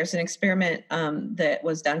point. There's an experiment that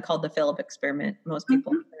was done called the Philip experiment. Most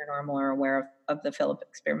people in Paranormal are aware of the Philip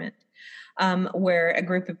experiment, where a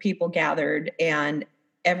group of people gathered, and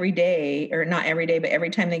every day, or not every day, but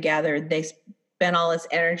every time they gathered, they spent all this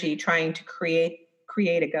energy trying to create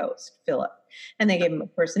a ghost, Philip. And they gave him a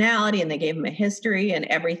personality, and they gave him a history and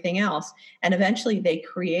everything else. And eventually they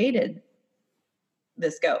created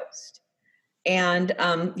this ghost. And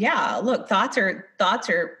look, thoughts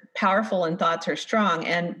are powerful and thoughts are strong.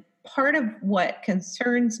 And part of what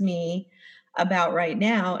concerns me about right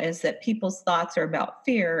now is that people's thoughts are about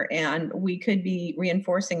fear, and we could be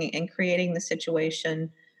reinforcing and creating the situation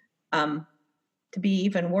to be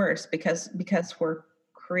even worse because we're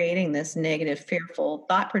creating this negative, fearful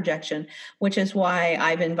thought projection, which is why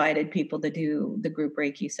I've invited people to do the group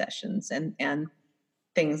Reiki sessions and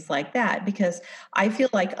things like that, because I feel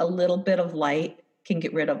like a little bit of light can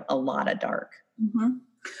get rid of a lot of dark. Mm-hmm.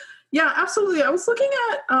 Yeah, absolutely. I was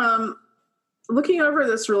looking over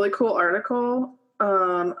this really cool article.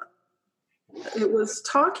 It was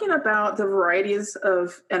talking about the varieties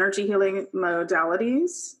of energy healing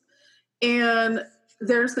modalities. And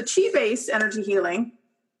there's the chi-based energy healing,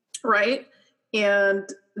 right? And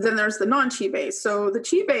then there's the non-chi-based. So the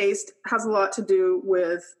chi-based has a lot to do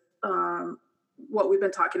with what we've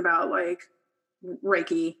been talking about, like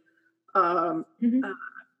Reiki,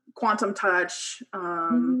 quantum touch,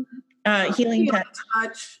 healing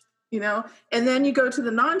touch, and then you go to the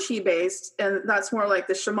non-chi based, and that's more like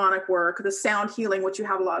the shamanic work, the sound healing, which you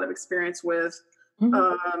have a lot of experience with,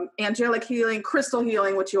 angelic healing, crystal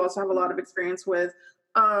healing, which you also have a lot of experience with.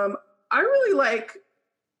 I really like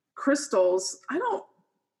crystals. I don't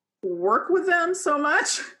work with them so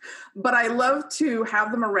much, but I love to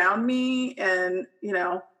have them around me and,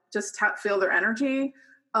 just feel their energy.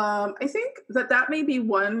 I think that may be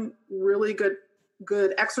one really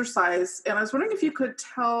good exercise. And I was wondering if you could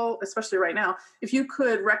tell, especially right now, if you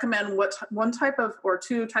could recommend what one type of or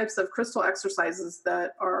two types of crystal exercises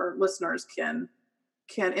that our listeners can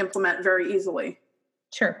implement very easily.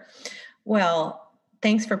 Sure. Well,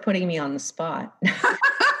 thanks for putting me on the spot.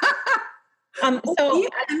 So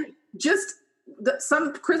just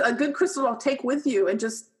a good crystal I'll take with you and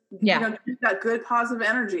just that good positive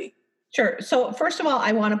energy. Sure. So first of all,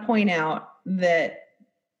 I want to point out that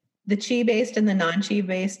the chi-based and the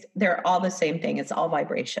non-chi-based, they're all the same thing. It's all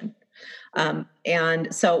vibration.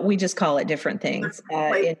 And so we just call it different things.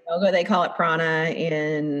 In yoga, they call it prana.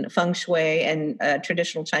 In feng shui and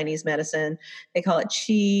traditional Chinese medicine, they call it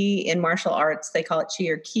qi. In martial arts, they call it qi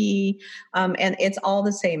or ki. And it's all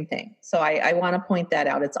the same thing. So I want to point that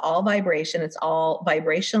out. It's all vibration. It's all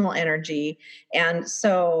vibrational energy. And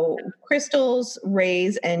so crystals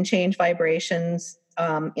raise and change vibrations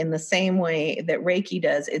in the same way that Reiki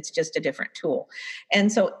does. It's just a different tool.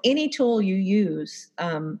 And so any tool you use,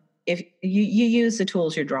 if you use the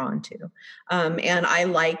tools you're drawn to. And I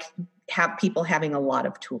like people having a lot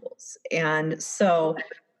of tools. And so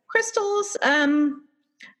crystals,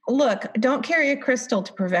 look, don't carry a crystal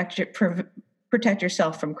to protect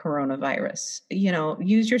yourself from coronavirus.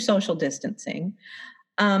 Use your social distancing.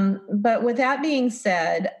 But with that being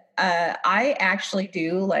said, I actually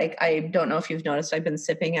do, I don't know if you've noticed, I've been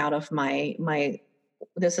sipping out of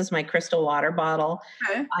this is my crystal water bottle.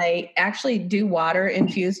 Okay. I actually do water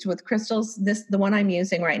infused with crystals. The one I'm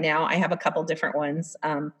using right now, I have a couple different ones.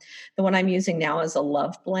 The one I'm using now is a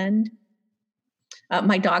Love Blend.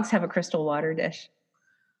 My dogs have a crystal water dish.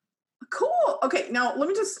 Cool. Okay. Now let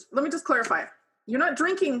me just clarify. You're not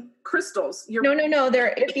drinking crystals. No.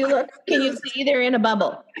 If you look, can you see they're in a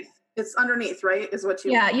bubble? It's underneath, right? Is what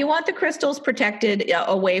you. Yeah, you want the crystals protected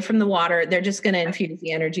away from the water. They're just going to infuse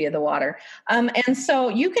the energy of the water. And so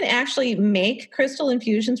you can actually make crystal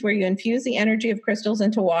infusions where you infuse the energy of crystals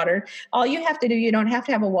into water. All you have to do, you don't have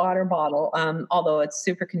to have a water bottle, although it's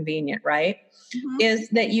super convenient, right? Mm-hmm. Is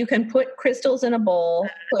that you can put crystals in a bowl,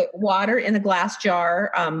 put water in a glass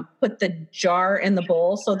jar, put the jar in the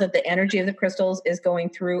bowl so that the energy of the crystals is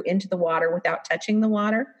going through into the water without touching the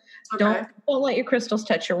water. Okay. Don't let your crystals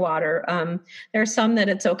touch your water. There are some that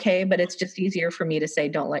it's okay, but it's just easier for me to say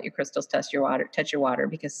don't let your crystals touch your water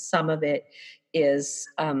because some of it is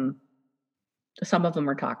some of them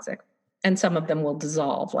are toxic and some of them will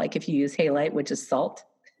dissolve. Like if you use halite, which is salt,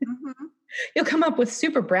 mm-hmm. You'll come up with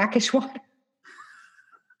super brackish water.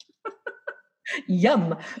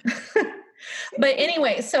 Yum. But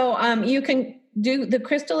anyway, so you can do the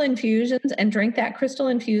crystal infusions and drink that crystal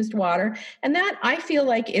infused water. And that I feel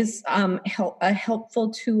like is a helpful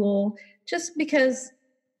tool just because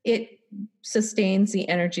it sustains the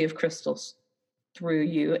energy of crystals through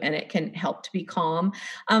you and it can help to be calm.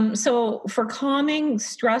 So for calming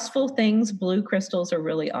stressful things, blue crystals are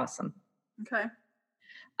really awesome. Okay.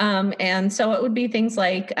 And so it would be things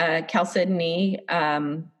like chalcedony.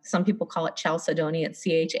 Some people call it chalcedony. It's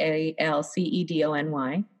CHALCEDONY.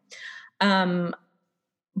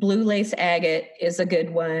 Blue lace agate is a good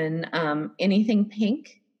one. Anything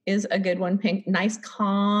pink is a good one. Pink, nice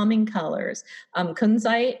calming colors.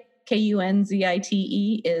 Kunzite,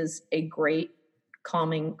 KUNZITE, is a great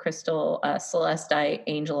calming crystal. Celestite,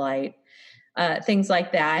 angelite. Things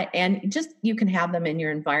like that. And just, you can have them in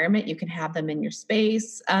your environment. You can have them in your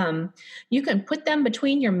space. You can put them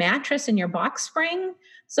between your mattress and your box spring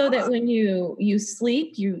so that when you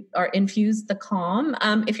sleep, you are infused the calm.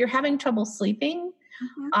 If you're having trouble sleeping,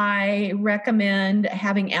 mm-hmm. I recommend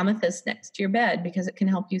having amethyst next to your bed because it can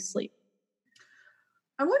help you sleep.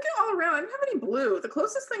 I'm looking all around. I don't have any blue. The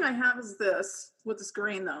closest thing I have is this with this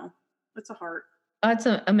green though. It's a heart. It's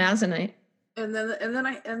a amazonite. And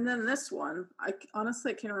then this one, I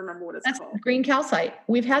honestly can't remember what it's called. Green calcite.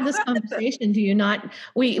 We've had this conversation. Do you not?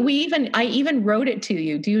 I even wrote it to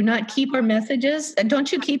you. Do you not keep our messages?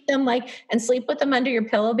 Don't you keep them and sleep with them under your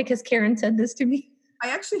pillow? Because Karen said this to me. I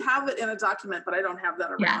actually have it in a document, but I don't have that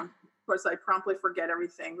around. Yeah. Of course, I promptly forget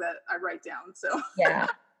everything that I write down. So yeah,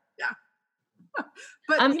 yeah.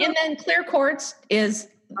 But and then clear quartz is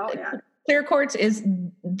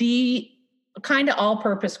the kind of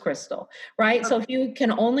all-purpose crystal, right? Okay. So if you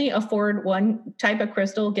can only afford one type of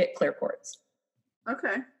crystal, get clear quartz.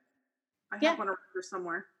 Okay. I have one around here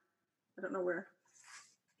somewhere. I don't know where.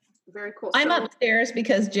 Very cool. I'm upstairs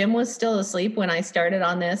because Jim was still asleep when I started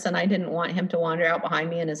on this, and I didn't want him to wander out behind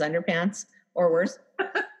me in his underpants or worse.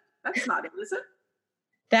 That's not it, is it?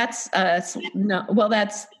 That's no. Well,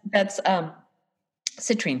 that's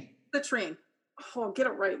citrine. Citrine. Oh, I'll get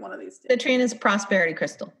it right one of these days. Citrine is prosperity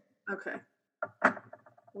crystal. Okay.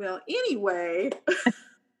 Well, anyway.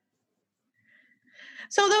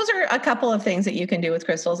 So those are a couple of things that you can do with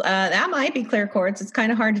crystals. That might be clear quartz. It's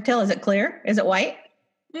kind of hard to tell. Is it clear? Is it white?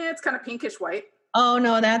 Yeah, it's kind of pinkish white. Oh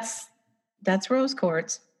no, that's rose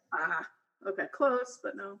quartz. Okay, close,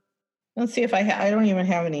 but no. Let's see if I don't even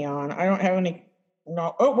have any on. I don't have any.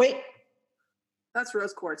 No. Oh wait. That's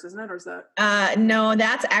rose quartz, isn't it, or is that? No,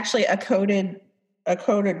 that's actually a coated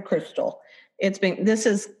crystal. This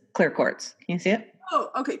is clear quartz. Can you see it? Oh,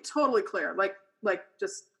 okay, totally clear. Like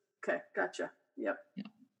just okay, gotcha. Yep. Yeah.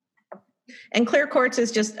 And clear quartz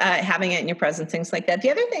is just having it in your presence, things like that. The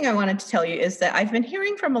other thing I wanted to tell you is that I've been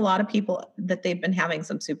hearing from a lot of people that they've been having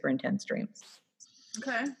some super intense dreams.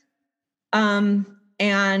 Okay.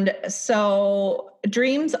 And so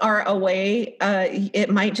dreams are a way, it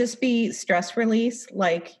might just be stress release,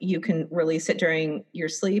 like you can release it during your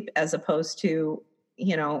sleep as opposed to,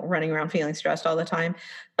 running around feeling stressed all the time.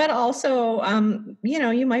 But also,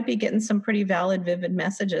 you might be getting some pretty valid, vivid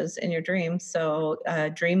messages in your dreams. So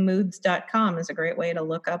dreammoods.com is a great way to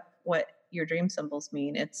look up what your dream symbols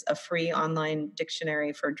mean. It's a free online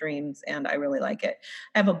dictionary for dreams, and I really like it.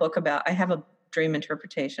 I have a dream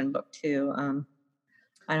interpretation book too.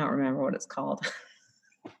 I don't remember what it's called.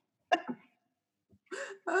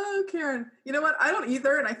 Oh, Karen, you know what? I don't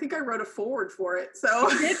either, and I think I wrote a foreword for it. So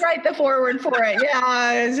You did write the foreword for it,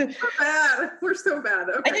 yeah. so bad. We're so bad.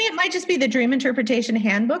 Okay. I think it might just be the Dream Interpretation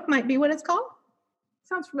Handbook. Might be what it's called.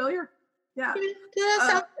 Sounds familiar. Yeah.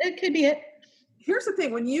 It could be it. Here's the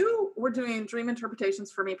thing: when you were doing dream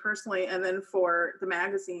interpretations for me personally, and then for the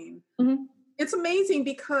magazine, it's amazing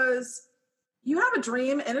because you have a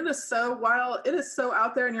dream, and it is so wild. It is so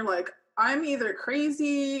out there, and you're like, I'm either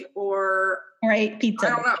crazy or pizza. I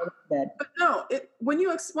don't know. But no, when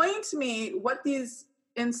you explain to me what these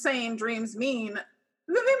insane dreams mean,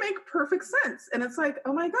 then they make perfect sense. And it's like,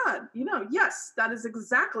 oh my God, yes, that is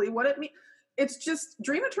exactly what it means. It's just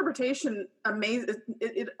dream interpretation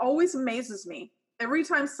it always amazes me every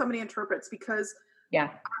time somebody interprets, because I'm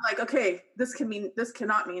like, okay, this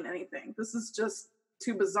cannot mean anything. This is just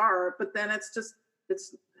too bizarre. But then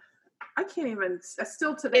I can't even,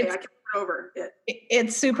 still today, I can't get over it.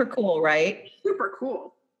 It's super cool, right? Super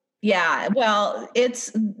cool. Yeah. Well,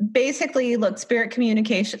 it's basically, look, spirit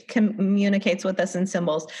communicates with us in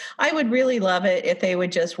symbols. I would really love it if they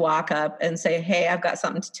would just walk up and say, hey, I've got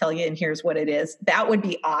something to tell you, and here's what it is. That would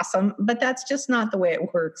be awesome. But that's just not the way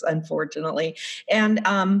it works, unfortunately. And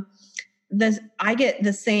I get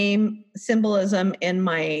the same symbolism in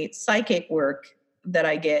my psychic work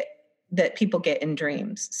that people get in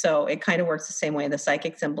dreams. So it kind of works the same way. The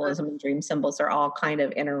psychic symbolism and dream symbols are all kind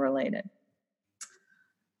of interrelated.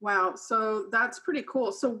 Wow. So that's pretty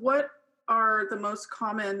cool. So what are the most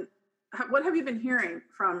common, what have you been hearing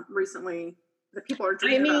from recently that people are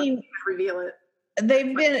dreaming about? Reveal it.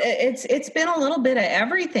 It's been a little bit of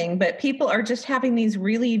everything, but people are just having these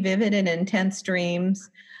really vivid and intense dreams.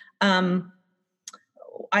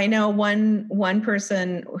 I know one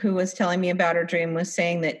person who was telling me about her dream was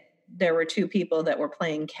saying that there were two people that were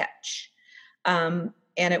playing catch.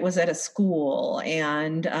 And it was at a school.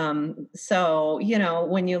 And so,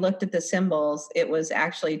 when you looked at the symbols, it was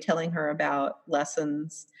actually telling her about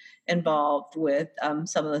lessons involved with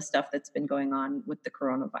some of the stuff that's been going on with the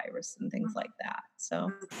coronavirus and things like that.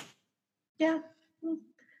 So, yeah, a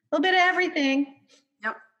little bit of everything.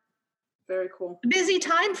 Yep. Very cool. Busy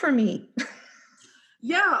time for me.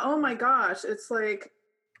 Yeah. Oh my gosh. It's like,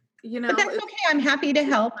 But that's okay. I'm happy to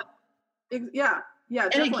help. Yeah. Yeah.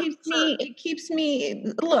 And it keeps me,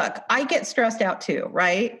 look, I get stressed out too,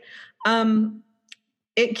 right?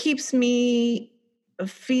 It keeps me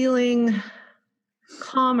feeling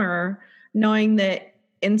calmer, knowing that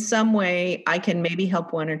in some way I can maybe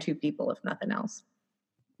help one or two people, if nothing else.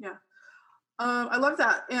 Yeah. I love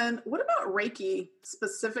that. And what about Reiki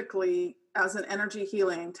specifically as an energy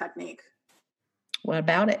healing technique? What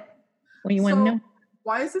about it? What do you want to know?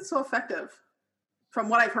 Why is it so effective from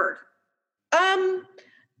what I've heard?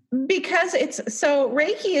 Because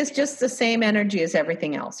Reiki is just the same energy as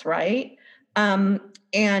everything else, right? And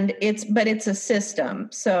it's a system.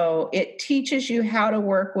 So it teaches you how to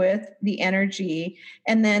work with the energy.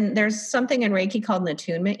 And then there's something in Reiki called an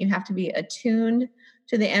attunement. You have to be attuned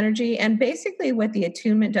to the energy. And basically what the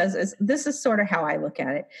attunement does is, this is sort of how I look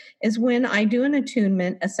at it, is when I do an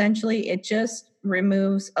attunement, essentially it just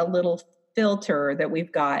removes a little filter that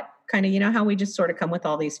we've got. Kind of, how we just sort of come with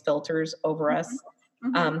all these filters over us.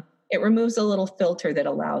 Mm-hmm. It removes a little filter that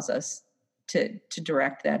allows us to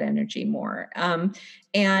direct that energy more. And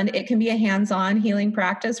it can be a hands-on healing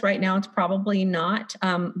practice. Right now, it's probably not.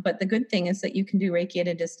 But the good thing is that you can do Reiki at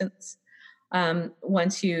a distance.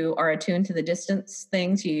 Once you are attuned to the distance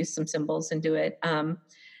things, you use some symbols and do it.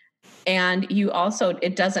 And you also,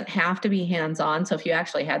 it doesn't have to be hands-on. So if you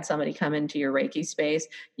actually had somebody come into your Reiki space,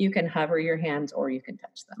 you can hover your hands or you can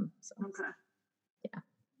touch them. So, okay. Yeah.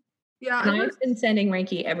 Yeah. And I've been sending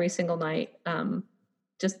Reiki every single night,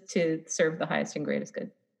 just to serve the highest and greatest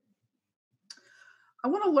good. I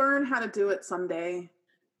want to learn how to do it someday.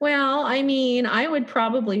 Well, I mean, I would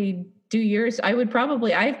probably do yours.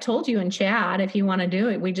 I've told you in chat, if you want to do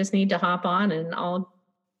it, we just need to hop on and I'll.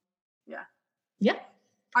 Yeah. Yeah.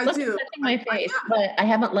 I do. Touching my face, but I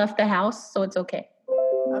haven't left the house, so it's okay.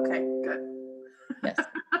 Okay, good. Yes.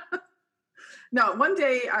 No, one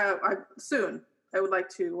day, soon, I would like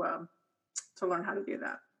to learn how to do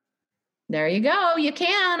that. There you go. You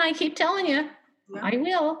can. I keep telling you. Yeah. I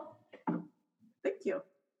will. Thank you.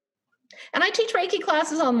 And I teach Reiki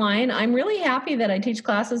classes online. I'm really happy that I teach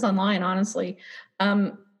classes online, honestly,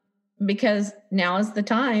 because now is the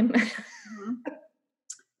time. Mm-hmm.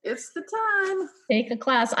 It's the time. Take a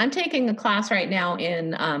class. I'm taking a class right now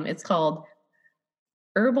in, it's called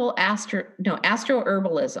Astro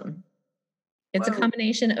Herbalism. It's a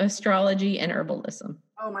combination of astrology and herbalism.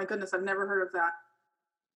 Oh my goodness, I've never heard of that.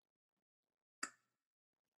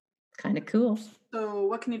 Kind of cool. So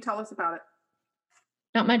what can you tell us about it?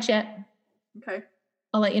 Not much yet. Okay.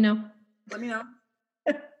 I'll let you know. Let me know.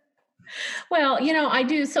 Well, I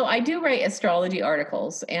do write astrology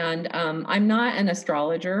articles, and I'm not an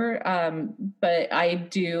astrologer, but I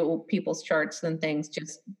do people's charts and things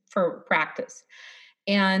just for practice.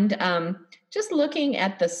 And just looking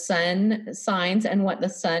at the sun signs and what the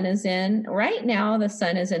sun is in, right now the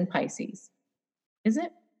sun is in Pisces. Is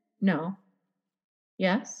it? No.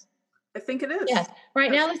 Yes? I think it is. Yes.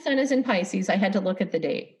 Right now the sun is in Pisces. I had to look at the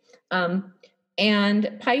date.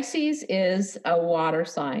 And Pisces is a water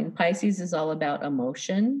sign. Pisces is all about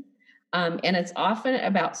emotion. And it's often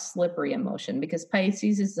about slippery emotion because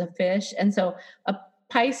Pisces is a fish. And so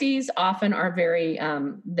Pisces often are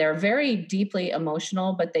they're very deeply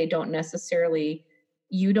emotional, but they don't necessarily,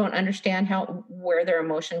 you don't understand where their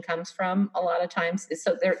emotion comes from a lot of times.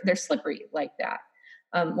 So they're slippery like that,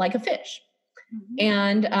 like a fish. Mm-hmm.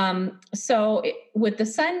 And with the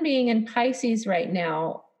sun being in Pisces right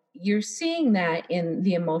now, you're seeing that in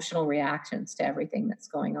the emotional reactions to everything that's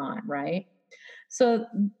going on, right? So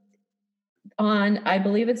I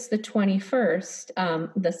believe it's the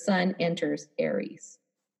 21st, the sun enters Aries.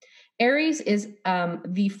 Aries is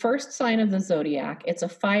the first sign of the zodiac. It's a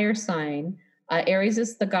fire sign. Aries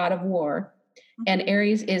is the god of war, and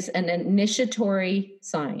Aries is an initiatory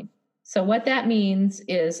sign. So what that means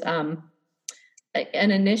is an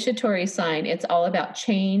initiatory sign. It's all about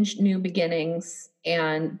change, new beginnings,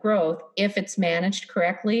 and growth if it's managed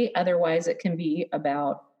correctly. Otherwise, it can be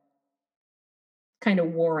about kind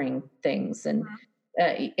of warring things. And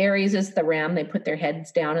Aries is the ram. They put their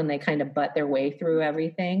heads down and they kind of butt their way through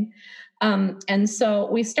everything. And so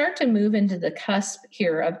we start to move into the cusp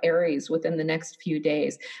here of Aries within the next few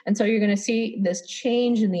days. And so you're going to see this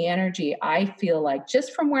change in the energy. I feel like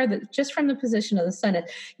just from the position of the sun,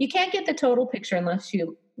 you can't get the total picture unless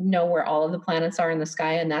you know where all of the planets are in the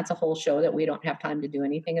sky. And that's a whole show that we don't have time to do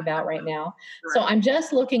anything about right now. Right. So I'm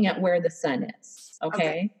just looking at where the sun is.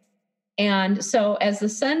 Okay. And so as the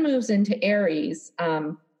sun moves into Aries,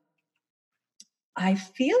 I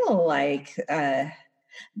feel like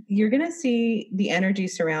you're going to see the energy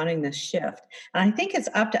surrounding this shift. And I think it's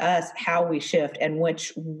up to us how we shift and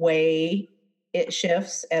which way it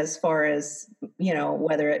shifts as far as,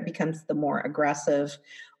 whether it becomes the more aggressive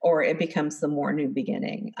or it becomes the more new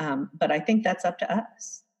beginning. But I think that's up to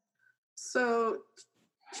us. So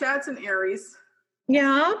Chad's in Aries.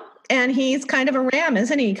 Yeah. And he's kind of a ram,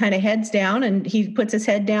 isn't he? He kind of heads down and he puts his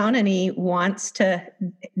head down and he wants to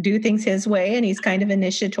do things his way. And he's kind of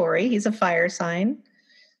initiatory. He's a fire sign.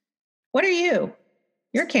 What are you?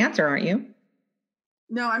 You're a Cancer, aren't you?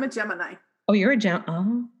 No, I'm a Gemini. Oh, you're a Gemini.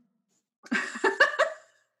 Oh.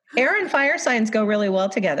 Air and fire signs go really well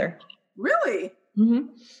together. Really? Mm-hmm.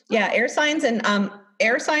 Yeah. Air signs and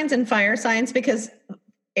fire signs, because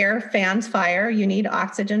air fans fire. You need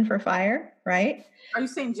oxygen for fire, right? Are you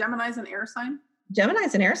saying Gemini's an air sign?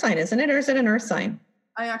 Gemini's an air sign, isn't it? Or is it an earth sign?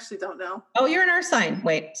 I actually don't know. Oh, you're an earth sign.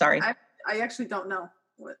 Wait, sorry. I actually don't know.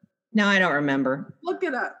 What? No, I don't remember. Look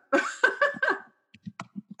it up. Look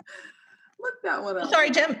that one up.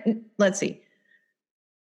 Sorry, let's see.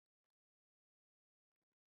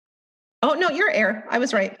 Oh, no, you're air. I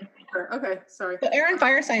was right. Okay, sorry. So air and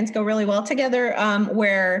fire signs go really well together,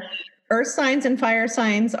 where earth signs and fire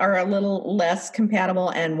signs are a little less compatible,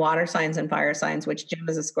 and water signs and fire signs, which Jim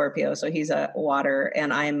is a Scorpio, so he's a water,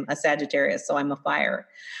 and I'm a Sagittarius, so I'm a fire.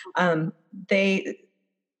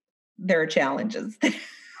 There are challenges.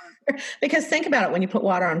 Because think about it, when you put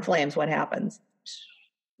water on flames, what happens?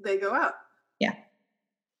 They go out. Yeah.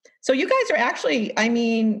 So you guys are actually,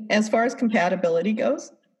 as far as compatibility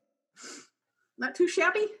goes, not too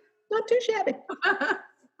shabby. Not too shabby.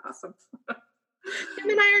 Awesome. Jim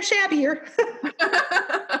and I are shabbier.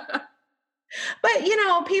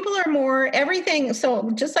 But, people are more everything.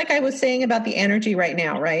 So just like I was saying about the energy right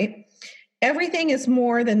now, right? Everything is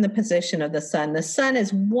more than the position of the sun. The sun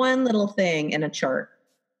is one little thing in a chart.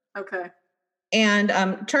 Okay. And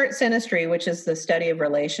chart synastry, which is the study of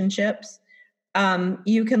relationships,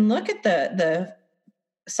 you can look at the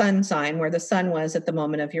sun sign where the sun was at the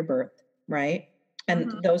moment of your birth, right?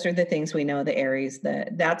 And those are the things we know, the Aries,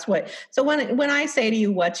 that's what, so when I say to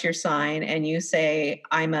you, what's your sign? And you say,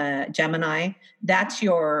 I'm a Gemini, that's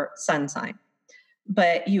your sun sign.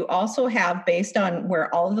 But you also have, based on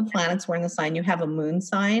where all of the planets were in the sign, you have a moon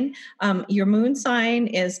sign. Your moon sign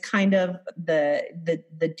is kind of the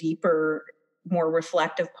deeper, more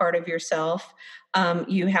reflective part of yourself.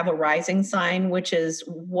 You have a rising sign, which is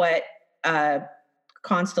what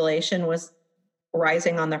constellation was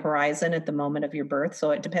rising on the horizon at the moment of your birth.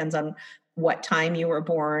 So it depends on what time you were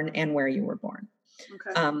born and where you were born.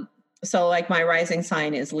 Okay. So like my rising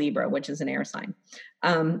sign is Libra, which is an air sign.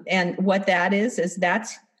 And what that is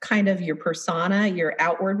that's kind of your persona, your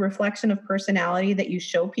outward reflection of personality that you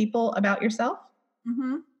show people about yourself.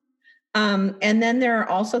 Mm-hmm. And then there are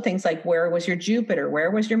also things like, where was your Jupiter?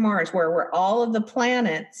 Where was your Mars? Where were all of the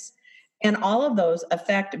planets? And all of those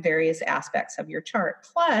affect various aspects of your chart.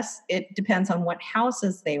 Plus, it depends on what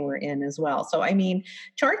houses they were in as well. So, I mean,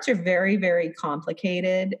 charts are very, very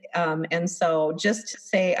complicated. And so just to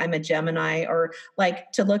say I'm a Gemini, or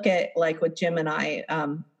like to look at like with Gemini,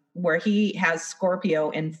 where he has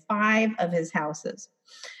Scorpio in 5 of his houses.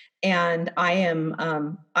 And I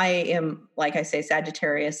am, like I say,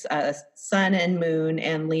 Sagittarius, Sun and Moon,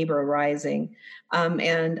 and Libra rising.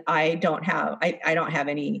 And I don't have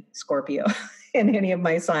any Scorpio in any of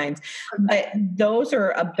my signs, but those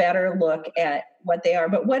are a better look at what they are.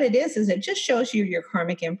 But what it is it just shows you your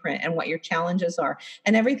karmic imprint and what your challenges are.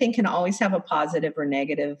 And everything can always have a positive or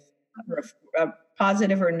negative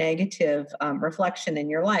reflection in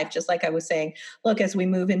your life. Just like I was saying, look, as we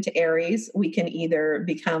move into Aries, we can either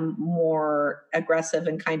become more aggressive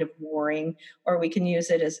and kind of warring, or we can use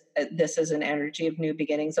it as an energy of new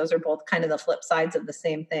beginnings. Those are both kind of the flip sides of the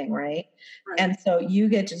same thing, right? And so you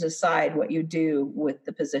get to decide what you do with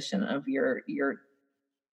the position of your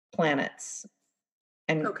planets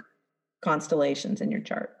and constellations in your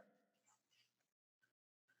chart.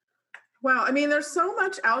 Wow. I mean, there's so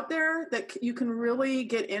much out there that you can really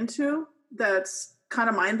get into that's kind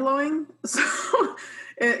of mind-blowing. So,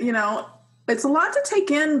 it's a lot to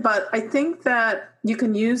take in, but I think that you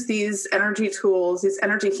can use these energy tools, these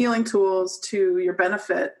energy healing tools to your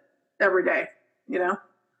benefit every day,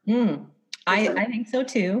 I think so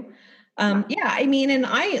too. I mean, and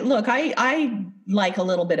I like a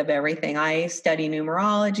little bit of everything. I study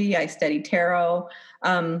numerology, I study tarot.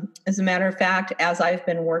 As a matter of fact, as I've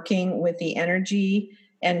been working with the energy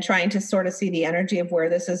and trying to sort of see the energy of where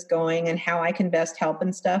this is going and how I can best help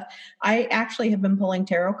and stuff, I actually have been pulling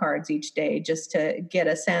tarot cards each day just to get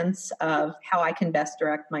a sense of how I can best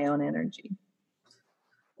direct my own energy.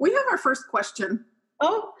 We have our first question.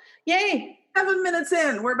 Oh, yay. 7 minutes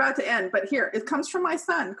in, we're about to end, but here, it comes from my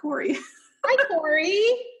son, Corey. Hi, Corey.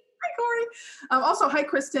 Hi, Corey. Also, hi,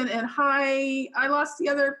 Kristen, and hi, I lost the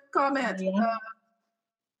other comment.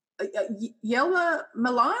 Yella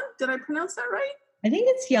Milan, did I pronounce that right? I think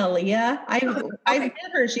it's Yelia. I've met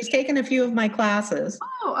her. She's taken a few of my classes.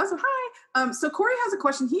 Oh, awesome. Hi. So Corey has a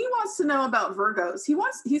question. He wants to know about Virgos.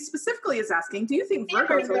 He specifically is asking, do you think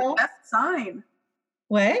Virgos are the best sign?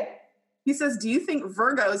 What? He says, do you think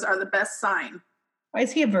Virgos are the best sign? Why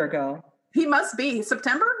is he a Virgo? He must be.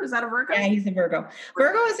 September? Is that a Virgo? Yeah, he's a Virgo.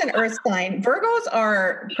 Virgo is an earth sign. Virgos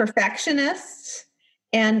are perfectionists,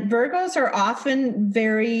 and Virgos are often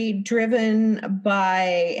very driven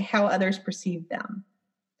by how others perceive them.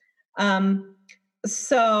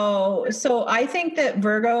 So I think that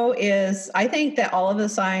I think that all of the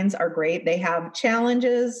signs are great. They have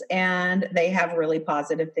challenges and they have really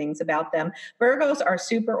positive things about them. Virgos are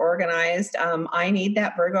super organized. I need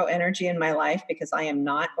that Virgo energy in my life because I am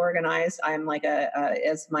not organized. I'm like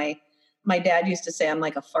as my dad used to say, I'm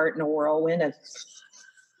like a fart in a whirlwind.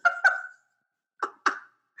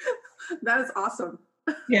 That is awesome.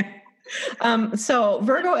 Yeah. So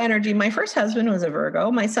Virgo energy, my first husband was a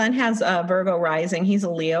Virgo. My son has a Virgo rising. He's a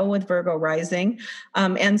Leo with Virgo rising.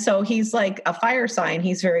 And so he's like a fire sign.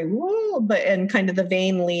 He's very and kind of the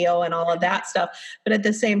vain Leo and all of that stuff. But at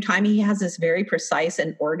the same time, he has this very precise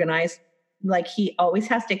and organized, like he always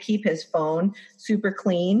has to keep his phone super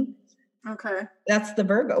clean. Okay. That's the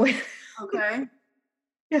Virgo. Okay.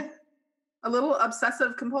 Yeah. A little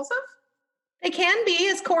obsessive compulsive? They can be.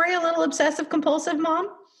 Is Corey a little obsessive compulsive, Mom?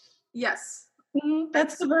 Yes.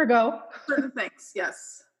 That's the Virgo. Certain things,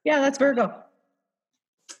 yes. Yeah, that's Virgo.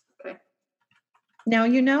 Okay. Now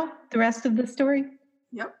you know the rest of the story.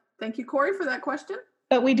 Yep. Thank you, Corey, for that question.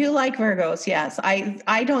 But we do like Virgos, yes.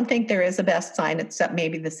 I don't think there is a best sign except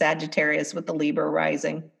maybe the Sagittarius with the Libra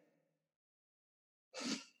rising.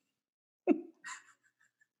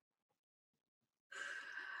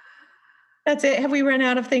 That's it. Have we run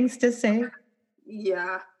out of things to say?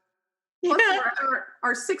 Yeah. Plus Yeah.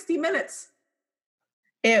 our 60 minutes.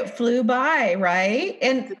 It flew by, right?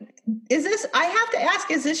 And I have to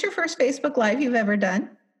ask, is this your first Facebook Live you've ever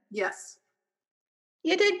done? Yes.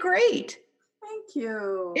 You did great. Thank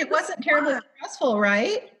you. It wasn't terribly stressful,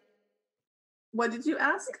 right? What did you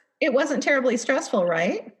ask? It wasn't terribly stressful,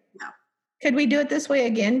 right? No. Could we do it this way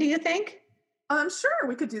again, do you think? Sure,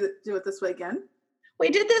 we could do it this way again. We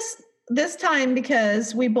did this time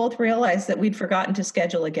because we both realized that we'd forgotten to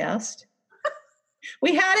schedule a guest.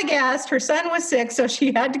 We had a guest, her son was sick, so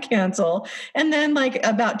she had to cancel. And then like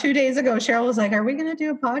about 2 days ago, Cheryl was like, are we going to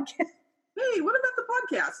do a podcast? Hey, what about the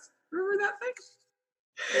podcast? Remember that thing?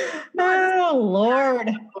 Oh,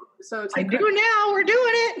 Lord. So I do now. We're doing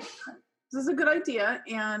it. This is a good idea.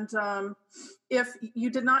 And if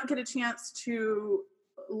you did not get a chance to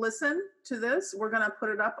listen to this, we're going to put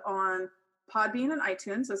it up on Podbean and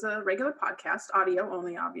iTunes as a regular podcast, audio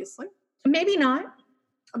only, obviously. Maybe not.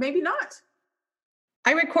 Maybe not.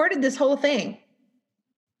 I recorded this whole thing.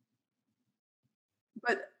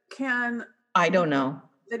 But can I don't know.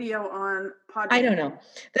 Video on Podbean? I don't know.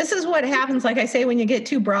 This is what happens, like I say, when you get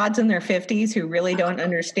two broads in their 50s who really don't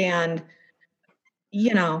understand,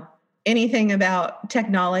 anything about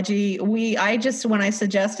technology. When I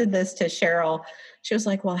suggested this to Cheryl, she was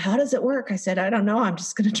like, well, how does it work? I said, I don't know. I'm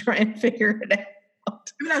just going to try and figure it out.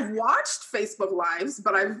 I mean, I've watched Facebook Lives,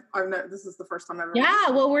 but I've never, this is the first time I've ever. Yeah,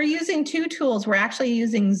 well, we're using two tools. We're actually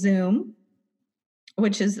using Zoom,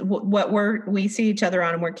 which is what we see each other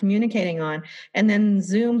on and we're communicating on. And then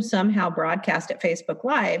Zoom somehow broadcast at Facebook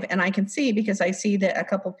Live. And I can see because I see that a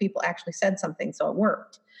couple of people actually said something, so it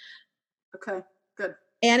worked. Okay, good.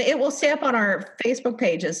 And it will stay up on our Facebook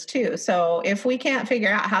pages too. So if we can't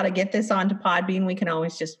figure out how to get this onto Podbean, we can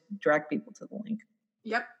always just direct people to the link.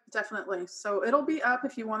 Yep, definitely. So it'll be up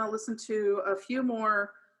if you want to listen to a few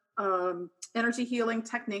more energy healing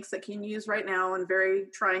techniques that you can use right now in very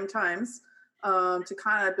trying times to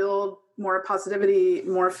kind of build more positivity,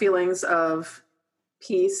 more feelings of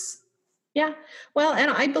peace. Yeah. Well, and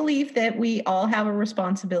I believe that we all have a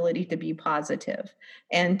responsibility to be positive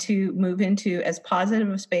and to move into as positive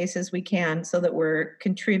a space as we can so that we're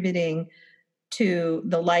contributing to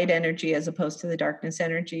the light energy as opposed to the darkness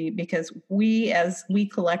energy, because we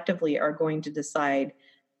collectively are going to decide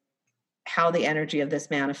how the energy of this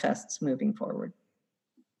manifests moving forward.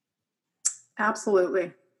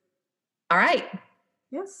 Absolutely. All right.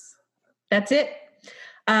 Yes. That's it.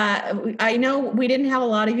 I know we didn't have a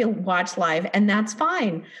lot of you watch live, and that's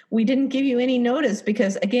fine. We didn't give you any notice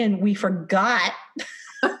because, again, we forgot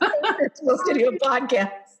we're supposed to do a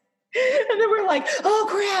podcast. And then we're like, oh,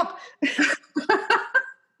 crap.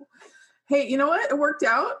 Hey, you know what? It worked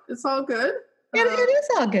out. It's all good. It is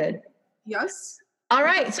all good. Yes. All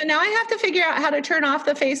right. So now I have to figure out how to turn off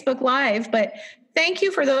the Facebook Live. But thank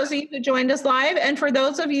you for those of you who joined us live. And for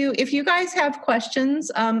those of you, if you guys have questions,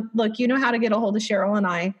 look, you know how to get a hold of Cheryl and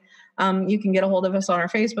I. You can get a hold of us on our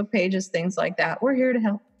Facebook pages, things like that. We're here to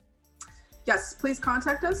help. Yes, please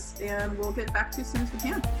contact us and we'll get back to you as soon as we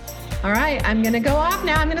can. All right. I'm going to go off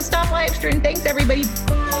now. I'm going to stop live stream. Thanks, everybody.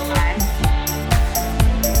 Bye.